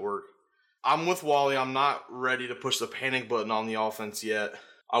I was at work. I'm with Wally. I'm not ready to push the panic button on the offense yet.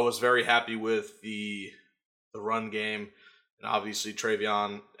 I was very happy with the run game, and obviously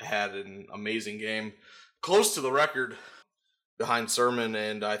Travion had an amazing game. Close to the record behind Sermon,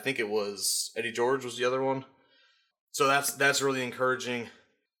 and I think it was Eddie George was the other one. So that's really encouraging.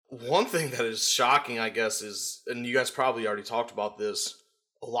 One thing that is shocking, I guess, is, and you guys probably already talked about this,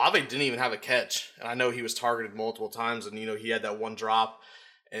 Olave didn't even have a catch. And I know he was targeted multiple times, and he had that one drop,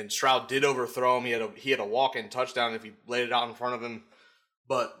 and Stroud did overthrow him. He had a walk-in touchdown if he laid it out in front of him.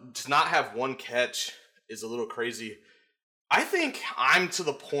 But to not have one catch is a little crazy. I think I'm to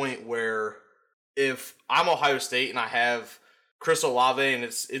the point where if I'm Ohio State and I have Chris Olave and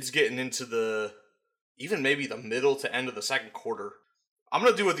it's getting into even maybe the middle to end of the second quarter, I'm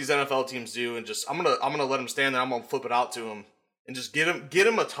gonna do what these NFL teams do and just I'm gonna let him stand there. I'm gonna flip it out to him and just get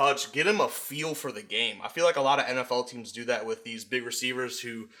him a touch, get him a feel for the game. I feel like a lot of NFL teams do that with these big receivers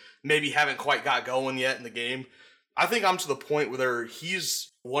who maybe haven't quite got going yet in the game. I think I'm to the point where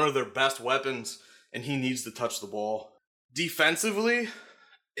he's one of their best weapons and he needs to touch the ball. Defensively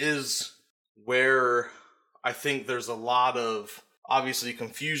is where I think there's a lot of obviously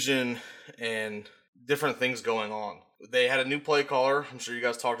confusion and different things going on. They had a new play caller. I'm sure you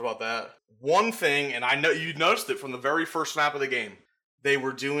guys talked about that. One thing, and I know you noticed it from the very first snap of the game, they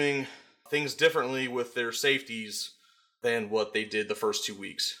were doing things differently with their safeties than what they did the first 2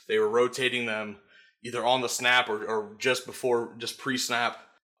 weeks. They were rotating them either on the snap or just pre-snap,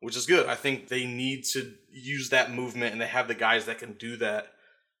 which is good. I think they need to use that movement, and they have the guys that can do that.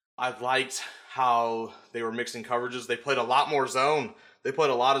 I liked how they were mixing coverages. They played a lot more zone. They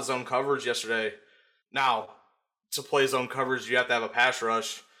played a lot of zone coverage yesterday. Now, to play zone coverage, you have to have a pass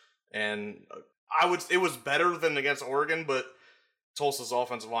rush, and it was better than against Oregon, but Tulsa's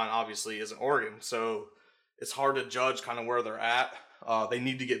offensive line obviously isn't Oregon, so it's hard to judge kind of where they're at. They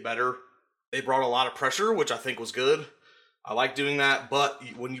need to get better. They brought a lot of pressure, which I think was good. I like doing that, but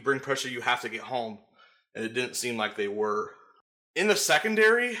when you bring pressure, you have to get home, and it didn't seem like they were. In the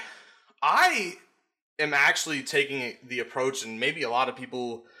secondary, I am actually taking the approach, and maybe a lot of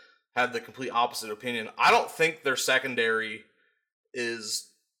people have the complete opposite opinion. I don't think their secondary is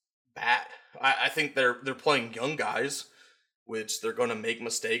bad. I think they're playing young guys, which they're going to make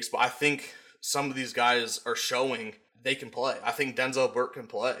mistakes, but I think some of these guys are showing they can play. I think Denzel Burke can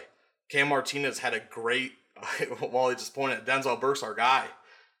play. Cam Martinez had a great, Wally just pointed at Denzel Burke's our guy.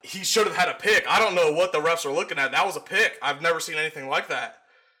 He should have had a pick. I don't know what the refs are looking at. That was a pick. I've never seen anything like that.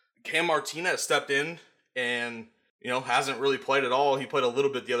 Cam Martinez stepped in and hasn't really played at all. He played a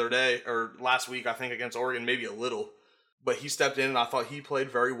little bit the other day, or last week, I think, against Oregon, maybe a little. But he stepped in, and I thought he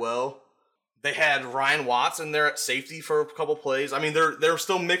played very well. They had Ryan Watts in there at safety for a couple plays. I mean, they're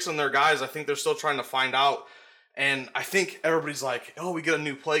still mixing their guys. I think they're still trying to find out. And I think everybody's like, oh, we get a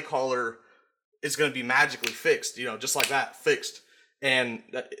new play caller, it's going to be magically fixed, just like that, fixed. And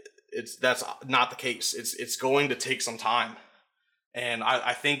that's not the case. It's going to take some time. And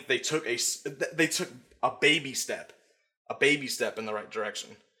I think they took a baby step in the right direction.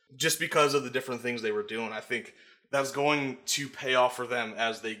 Just because of the different things they were doing, I think that's going to pay off for them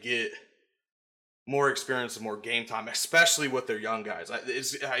as they get more experience and more game time, especially with their young guys.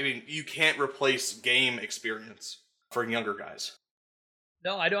 You can't replace game experience for younger guys.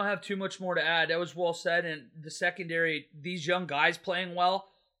 No, I don't have too much more to add. That was well said. And the secondary, these young guys playing well,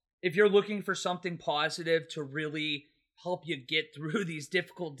 if you're looking for something positive to really help you get through these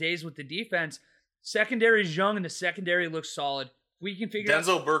difficult days with the defense, secondary is young and the secondary looks solid. We can figure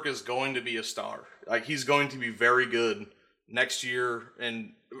Denzel Burke is going to be a star. He's going to be very good next year,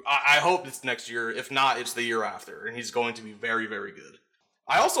 and I hope it's next year. If not, it's the year after, and he's going to be very, very good.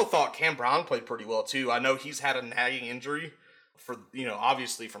 I also thought Cam Brown played pretty well, too. I know he's had a nagging injury for,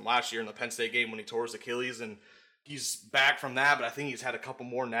 obviously from last year in the Penn State game when he tore his Achilles, and he's back from that, but I think he's had a couple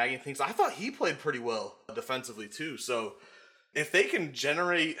more nagging things. I thought he played pretty well defensively too. So if they can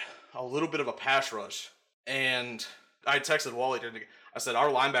generate a little bit of a pass rush, and I texted Wally, I said, our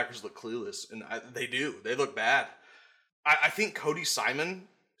linebackers look clueless, and they do. They look bad. I think Cody Simon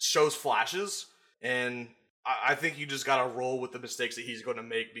shows flashes, and I think you just got to roll with the mistakes that he's going to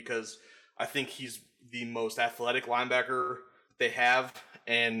make, because I think he's the most athletic linebacker they have.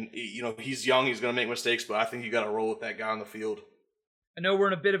 And, he's young, he's going to make mistakes, but I think you got to roll with that guy on the field. I know we're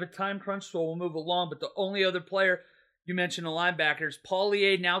in a bit of a time crunch, so we'll move along, but the only other player you mentioned, the linebackers,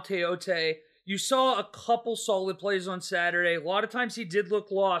 Paulier, Naute Ote. You saw a couple solid plays on Saturday. A lot of times he did look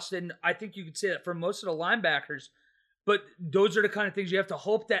lost, and I think you could say that for most of the linebackers. But those are the kind of things you have to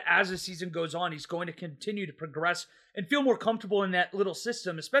hope that as the season goes on, he's going to continue to progress and feel more comfortable in that little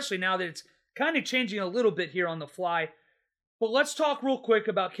system, especially now that it's kind of changing a little bit here on the fly. But let's talk real quick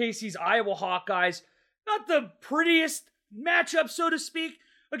about Casey's Iowa Hawkeyes. Not the prettiest matchup, so to speak,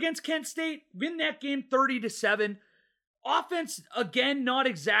 against Kent State. Win that game 30-7. Offense, again, not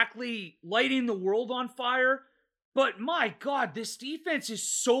exactly lighting the world on fire. But my God, this defense is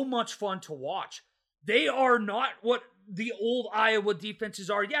so much fun to watch. They are not what the old Iowa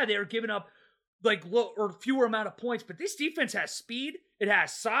defenses are. Yeah, they are giving up low or fewer amount of points, but this defense has speed, it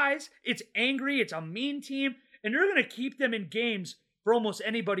has size, it's angry, it's a mean team, and they're going to keep them in games for almost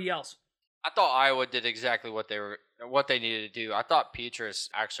anybody else. I thought Iowa did exactly what they needed to do. I thought Petrus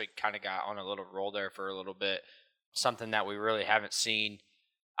actually kind of got on a little roll there for a little bit, something that we really haven't seen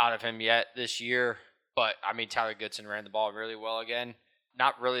out of him yet this year. But I mean, Tyler Goodson ran the ball really well again.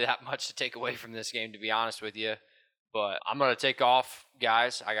 Not really that much to take away from this game, to be honest with you. But I'm going to take off,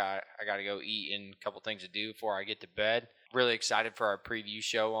 guys. I got to go eat and a couple things to do before I get to bed. Really excited for our preview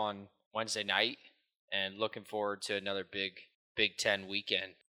show on Wednesday night and looking forward to another Big Ten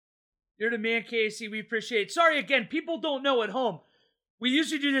weekend. You're the man, Casey. We appreciate it. Sorry again, people don't know at home. We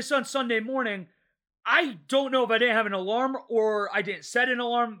usually do this on Sunday morning. I don't know if I didn't have an alarm or I didn't set an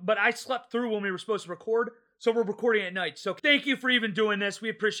alarm, but I slept through when we were supposed to record. So we're recording at night. So thank you for even doing this. We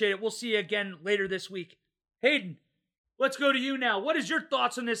appreciate it. We'll see you again later this week. Hayden, let's go to you now. What is your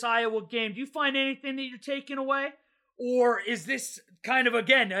thoughts on this Iowa game? Do you find anything that you're taking away? Or is this kind of,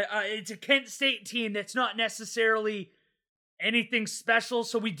 again, it's a Kent State team that's not necessarily anything special,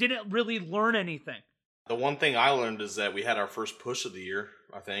 so we didn't really learn anything? The one thing I learned is that we had our first push of the year,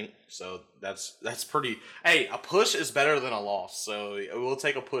 I think. So that's pretty. Hey, a push is better than a loss. So we'll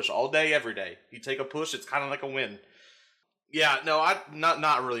take a push all day, every day. You take a push, it's kind of like a win. Yeah, no,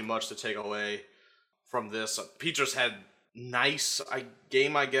 not really much to take away from this. Petrus had nice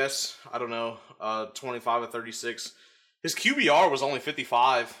game, I guess. I don't know, 25-36. His QBR was only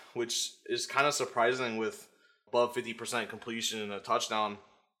 55, which is kind of surprising with above 50% completion and a touchdown.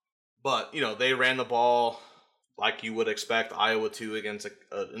 But, they ran the ball like you would expect Iowa to against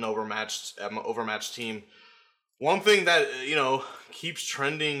an overmatched team. One thing that, keeps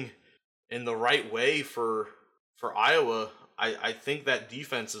trending in the right way for Iowa, I think that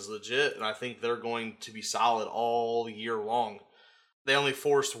defense is legit, and I think they're going to be solid all year long. They only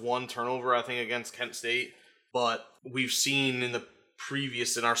forced one turnover, I think, against Kent State, but we've seen in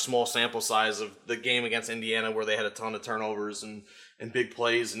our small sample size of the game against Indiana where they had a ton of turnovers and big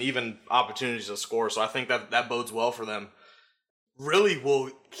plays and even opportunities to score. So I think that bodes well for them. Really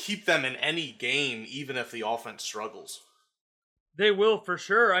will keep them in any game, even if the offense struggles. They will, for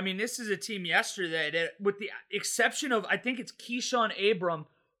sure. I mean, this is a team yesterday that, with the exception of, I think it's Keyshawn Abram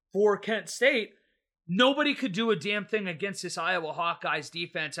for Kent State, nobody could do a damn thing against this Iowa Hawkeyes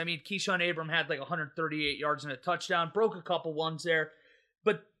defense. I mean, Keyshawn Abram had 138 yards and a touchdown, broke a couple ones there.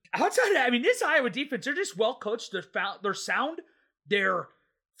 But outside of that, I mean, this Iowa defense, they're just well coached. They're sound. They're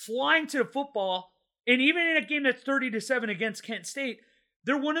flying to the football. And even in a game that's 30-7 against Kent State,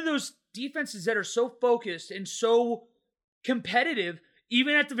 they're one of those defenses that are so focused and so competitive.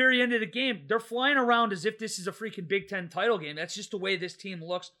 Even at the very end of the game, they're flying around as if this is a freaking Big Ten title game. That's just the way this team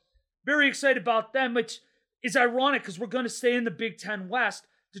looks. Very excited about them, which is ironic because we're going to stay in the Big Ten West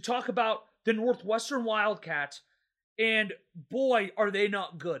to talk about the Northwestern Wildcats. And boy, are they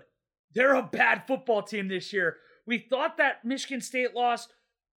not good. They're a bad football team this year. We thought that Michigan State lost.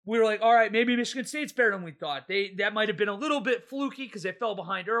 We were like, all right, maybe Michigan State's better than we thought. That might have been a little bit fluky because they fell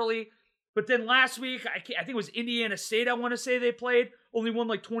behind early. But then last week, I think it was Indiana State, I want to say they played, only won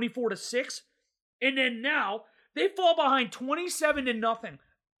 24-6. And then now, they fall behind 27-0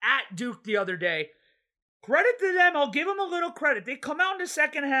 at Duke the other day. Credit to them. I'll give them a little credit. They come out in the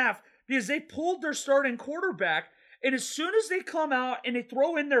second half because they pulled their starting quarterback. And as soon as they come out and they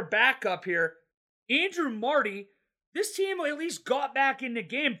throw in their backup here, Andrew Marty this team at least got back in the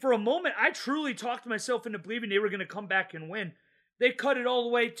game. For a moment, I truly talked myself into believing they were going to come back and win. They cut it all the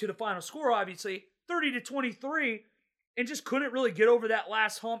way to the final score, obviously, 30-23, and just couldn't really get over that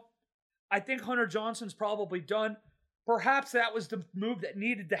last hump. I think Hunter Johnson's probably done. Perhaps that was the move that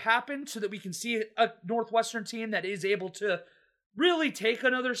needed to happen so that we can see a Northwestern team that is able to really take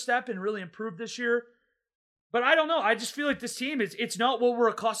another step and really improve this year. But I don't know. I just feel like this team it's not what we're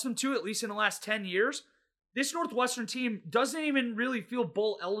accustomed to, at least in the last 10 years. This Northwestern team doesn't even really feel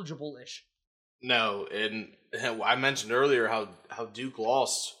bowl eligible-ish. No, and I mentioned earlier how Duke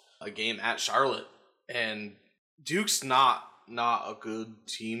lost a game at Charlotte, and Duke's not a good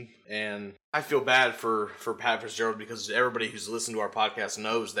team, and I feel bad for Pat Fitzgerald because everybody who's listened to our podcast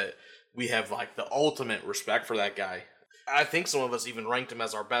knows that we have like the ultimate respect for that guy. I think some of us even ranked him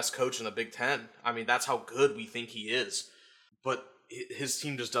as our best coach in the Big Ten. I mean, that's how good we think he is. But his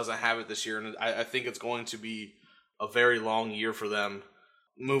team just doesn't have it this year, and I think it's going to be a very long year for them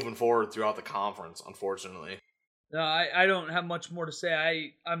moving forward throughout the conference, unfortunately. No, I don't have much more to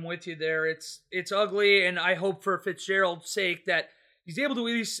say. I'm with you there. It's ugly, and I hope for Fitzgerald's sake that he's able to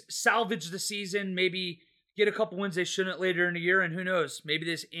at least salvage the season, maybe get a couple wins they shouldn't later in the year, and who knows, maybe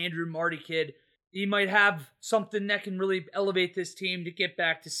this Andrew Marty kid, he might have something that can really elevate this team to get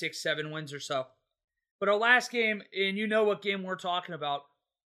back to 6-7 wins or so. But our last game, and you know what game we're talking about,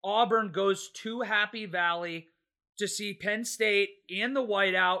 Auburn goes to Happy Valley to see Penn State and the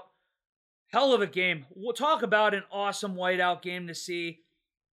whiteout. Hell of a game. We'll talk about an awesome whiteout game to see.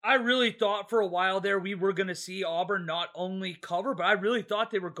 I really thought for a while there we were going to see Auburn not only cover, but I really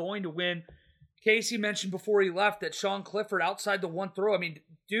thought they were going to win. Casey mentioned before he left that Sean Clifford outside the one throw. I mean,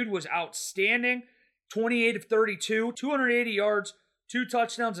 dude was outstanding. 28 of 32, 280 yards, 2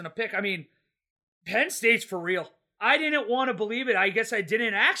 touchdowns, and a pick. I mean, Penn State's for real. I didn't want to believe it. I guess I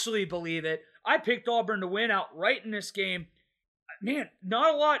didn't actually believe it. I picked Auburn to win outright in this game. Man,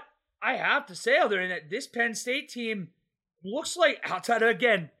 not a lot I have to say other than that this Penn State team looks like, outside of,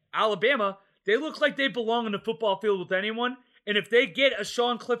 again, Alabama, they look like they belong in the football field with anyone. And if they get a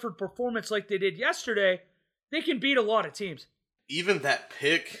Sean Clifford performance like they did yesterday, they can beat a lot of teams. Even that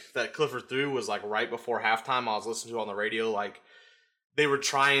pick that Clifford threw was like right before halftime. I was listening to on the radio, like they were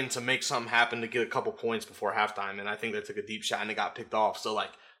trying to make something happen to get a couple points before halftime, and I think they took a deep shot and it got picked off. So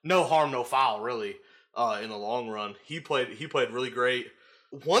like no harm, no foul, really. In the long run, he played really great.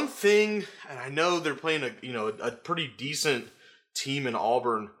 One thing, and I know they're playing a pretty decent team in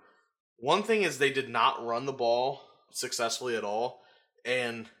Auburn. One thing is they did not run the ball successfully at all.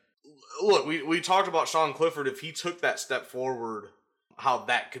 And look, we talked about Sean Clifford. If he took that step forward, how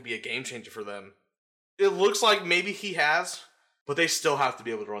that could be a game changer for them. It looks like maybe he has, but they still have to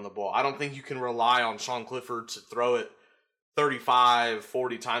be able to run the ball. I don't think you can rely on Sean Clifford to throw it 35,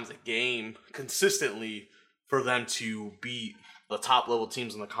 40 times a game consistently for them to beat the top level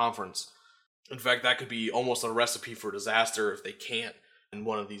teams in the conference. In fact, that could be almost a recipe for disaster if they can't in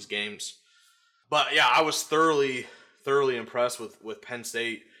one of these games. But yeah, I was thoroughly impressed with Penn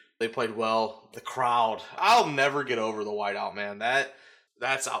State. They played well. The crowd, I'll never get over the whiteout, man.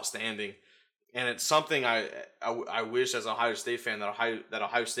 That's outstanding. And it's something I wish as an Ohio State fan that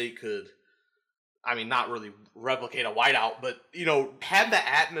Ohio State could, I mean, not really replicate a whiteout, but, have the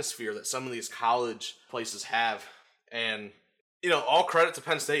atmosphere that some of these college places have. And, all credit to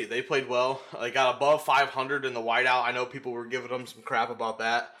Penn State. They played well. They got above 500 in the whiteout. I know people were giving them some crap about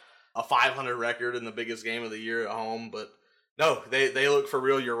that. A 500 record in the biggest game of the year at home, but no, they look for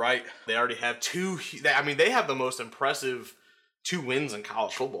real. You're right. They already have they have the most impressive 2 wins in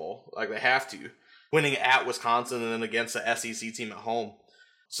college football. Like, they have to. Winning at Wisconsin and then against the SEC team at home.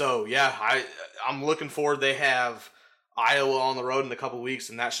 So, yeah, I'm looking forward. They have Iowa on the road in a couple weeks,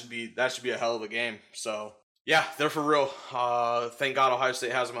 and that should be a hell of a game. So, yeah, they're for real. Thank God Ohio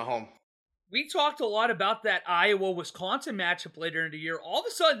State has them at home. We talked a lot about that Iowa-Wisconsin matchup later in the year. All of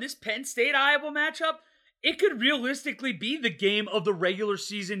a sudden, this Penn State-Iowa matchup, it could realistically be the game of the regular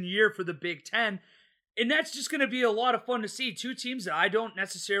season year for the Big Ten. And that's just going to be a lot of fun to see. 2 teams that I don't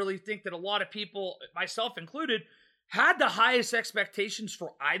necessarily think that a lot of people, myself included, had the highest expectations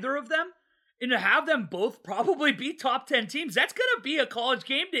for either of them. And to have them both probably be top 10 teams, that's going to be a college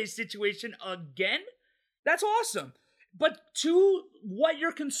game day situation again. That's awesome. But to what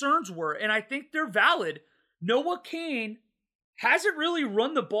your concerns were, and I think they're valid, Noah Cain hasn't really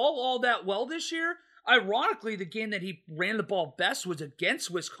run the ball all that well this year. Ironically, the game that he ran the ball best was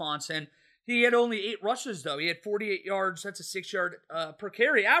against Wisconsin. He had only 8 rushes, though. He had 48 yards. That's a 6-yard per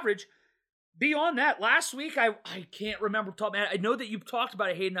carry average. Beyond that, last week, I can't remember top man. I know that you've talked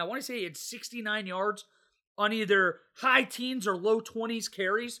about it, Hayden. I want to say he had 69 yards on either high teens or low 20s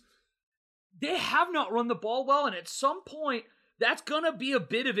carries. they have not run the ball well, and at some point, that's going to be a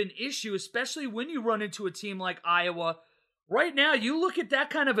bit of an issue, especially when you run into a team like Iowa. Right now, you look at that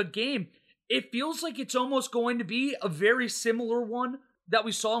kind of a game, it feels like it's almost going to be a very similar one that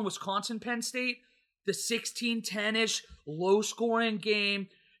we saw in Wisconsin-Penn State. The 16-10-ish, low-scoring game.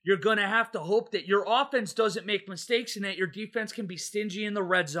 You're going to have to hope that your offense doesn't make mistakes and that your defense can be stingy in the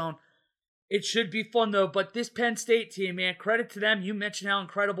red zone. It should be fun, though. But this Penn State team, man, credit to them. You mentioned how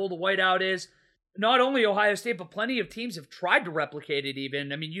incredible the whiteout is. Not only Ohio State, but plenty of teams have tried to replicate it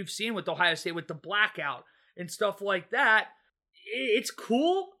even. I mean, you've seen with Ohio State with the blackout and stuff like that. It's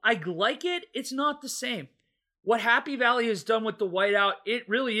cool. I like it. It's not the same. What Happy Valley has done with the whiteout, it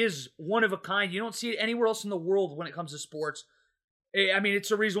really is one of a kind. You don't see it anywhere else in the world when it comes to sports. I mean, it's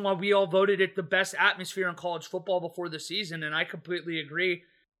the reason why we all voted it the best atmosphere in college football before the season, and I completely agree.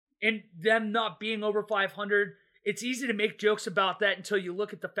 And them not being over 500, it's easy to make jokes about that until you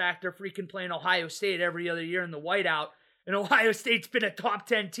look at the fact they're freaking playing Ohio State every other year in the whiteout, and Ohio State's been a top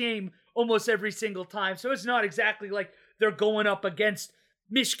 10 team almost every single time, so it's not exactly like they're going up against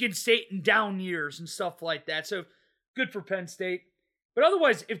Michigan State in down years and stuff like that. So good for Penn State. But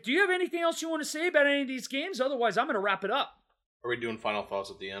otherwise, do you have anything else you want to say about any of these games? Otherwise, I'm going to wrap it up. Are we doing final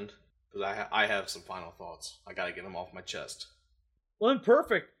thoughts at the end? Because I have some final thoughts. I got to get them off my chest. Well, then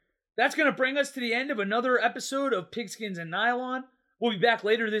perfect. That's going to bring us to the end of another episode of Pigskins and Nylon. We'll be back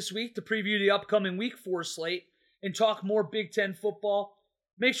later this week to preview the upcoming Week 4 slate and talk more Big Ten football.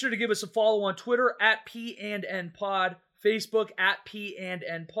 Make sure to give us a follow on Twitter at P&N-Pod, Facebook at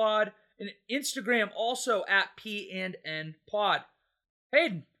P&N-Pod, and Instagram also at P&N-Pod.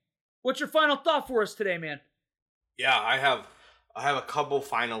 Hayden, what's your final thought for us today, man? Yeah, I have a couple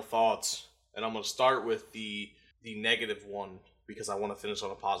final thoughts, and I'm going to start with the negative one because I want to finish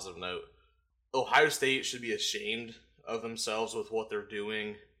on a positive note. Ohio State should be ashamed of themselves with what they're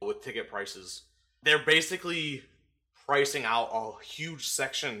doing with ticket prices. They're basically pricing out a huge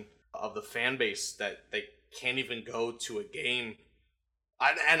section of the fan base that they can't even go to a game,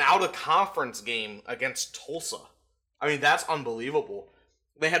 an out-of-conference game against Tulsa. I mean, that's unbelievable.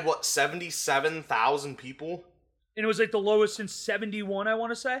 They had, 77,000 people? And it was like the lowest since 71, I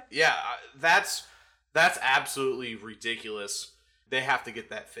want to say? Yeah, that's absolutely ridiculous. They have to get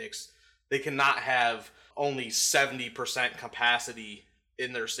that fixed. They cannot have only 70% capacity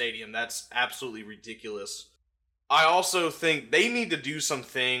in their stadium. That's absolutely ridiculous. I also think they need to do some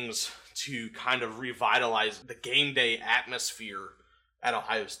things to kind of revitalize the game day atmosphere at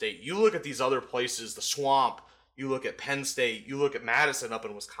Ohio State. You look at these other places, the Swamp, you look at Penn State, you look at Madison up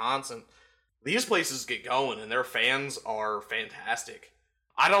in Wisconsin. These places get going and their fans are fantastic.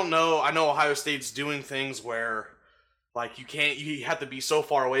 I don't know. I know Ohio State's doing things where like you have to be so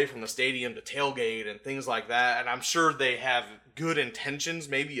far away from the stadium to tailgate and things like that. And I'm sure they have good intentions,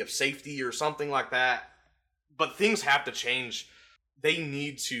 maybe of safety or something like that. But things have to change. They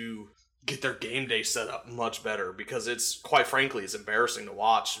need to get their game day set up much better because it's, quite frankly, it's embarrassing to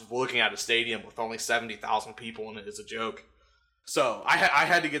watch. Looking at a stadium with only 70,000 people in it is a joke. So I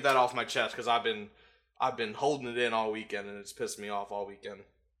had to get that off my chest because I've been holding it in all weekend and it's pissed me off all weekend.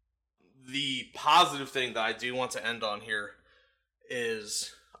 The positive thing that I do want to end on here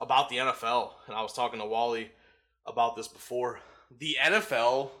is about the NFL, and I was talking to Wally about this before. The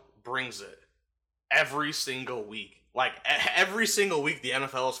NFL brings it every single week. Like, every single week, the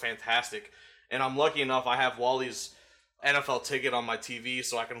NFL is fantastic, and I'm lucky enough I have Wally's NFL ticket on my TV,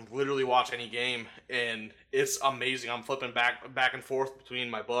 so I can literally watch any game, and it's amazing. I'm flipping back and forth between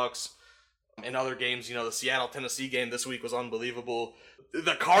my Bucks and other games. You know, the Seattle-Tennessee game this week was unbelievable.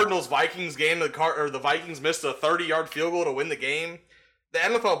 The Cardinals-Vikings game, the Vikings missed a 30-yard field goal to win the game. The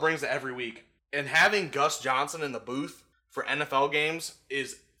NFL brings it every week, and having Gus Johnson in the booth for NFL games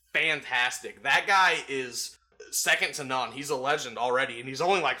is fantastic. That guy is second to none. He's a legend already, and he's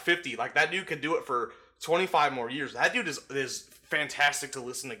only like 50. Like, that dude could do it for 25 more years. That dude is fantastic to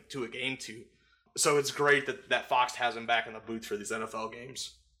listen to a game to. So it's great that Fox has him back in the booth for these NFL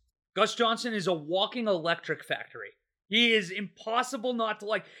games. Gus Johnson is a walking electric factory. He is impossible not to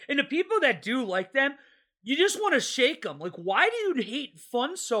like. And the people that do like them, you just want to shake them. Like, why do you hate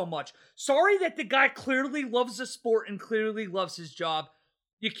fun so much? Sorry that the guy clearly loves the sport and clearly loves his job.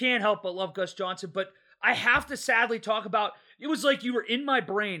 You can't help but love Gus Johnson. But I have to sadly talk about, it was like you were in my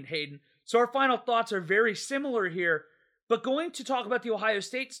brain, Hayden. So our final thoughts are very similar here. But going to talk about the Ohio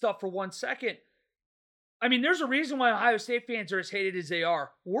State stuff for 1 second. I mean, there's a reason why Ohio State fans are as hated as they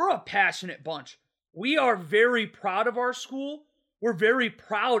are. We're a passionate bunch. We are very proud of our school. We're very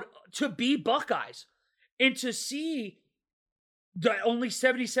proud to be Buckeyes. And to see that only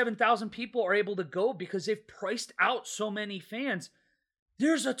 77,000 people are able to go because they've priced out so many fans,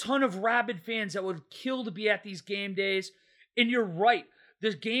 there's a ton of rabid fans that would kill to be at these game days. And you're right.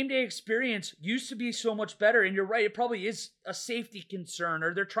 The game day experience used to be so much better. And you're right. It probably is a safety concern,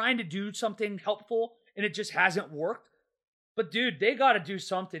 or they're trying to do something helpful and it just hasn't worked. But dude, they got to do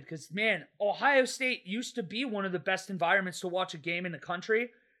something because, man, Ohio State used to be one of the best environments to watch a game in the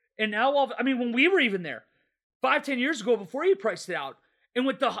country. And now, when we were even there 5-10 years ago before you priced it out, and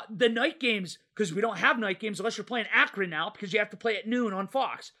with the night games, because we don't have night games unless you're playing Akron now because you have to play at noon on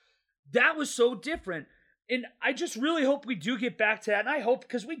Fox. That was so different. And I just really hope we do get back to that. And I hope,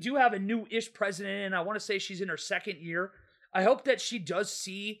 because we do have a new-ish president, and I want to say she's in her second year, I hope that she does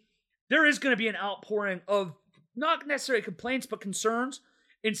see there is going to be an outpouring of not necessarily complaints, but concerns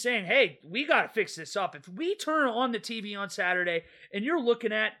in saying, hey, we got to fix this up. If we turn on the TV on Saturday and you're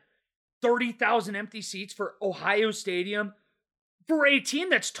looking at 30,000 empty seats for Ohio Stadium, for a team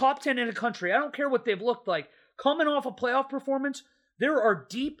that's top 10 in the country, I don't care what they've looked like, coming off a playoff performance, there are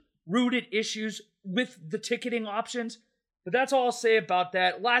deep-rooted issues with the ticketing options. But that's all I'll say about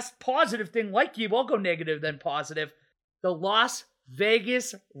that. Last positive thing, like you, I'll go negative then positive. The Las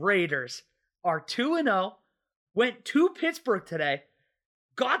Vegas Raiders are 2-0. Went to Pittsburgh today,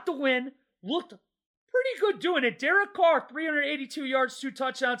 got the win, looked pretty good doing it. Derek Carr, 382 yards, 2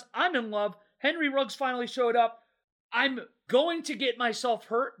 touchdowns. I'm in love. Henry Ruggs finally showed up. I'm going to get myself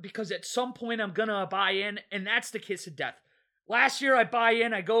hurt because at some point I'm going to buy in, and that's the kiss of death. Last year I buy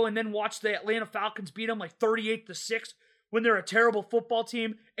in, I go and then watch the Atlanta Falcons beat them like 38-6 when they're a terrible football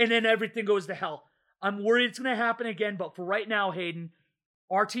team, and then everything goes to hell. I'm worried it's going to happen again, but for right now, Hayden,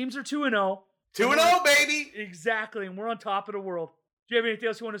 our teams are 2-0. 2-0, baby! Exactly, and we're on top of the world. Do you have anything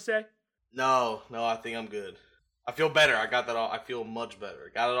else you want to say? No, I think I'm good. I feel better. I got that off. I feel much better.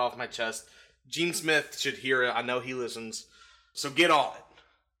 Got it off my chest. Gene Smith should hear it. I know he listens. So get on it.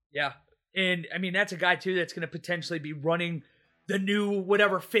 Yeah, and that's a guy, too, that's going to potentially be running the new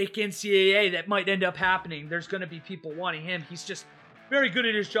whatever fake NCAA that might end up happening. There's going to be people wanting him. He's just very good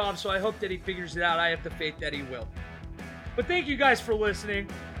at his job, so I hope that he figures it out. I have the faith that he will. But thank you guys for listening.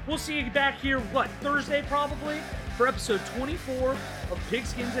 We'll see you back here, Thursday probably, for episode 24 of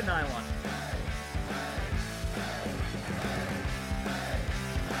Pigskins and Nylon.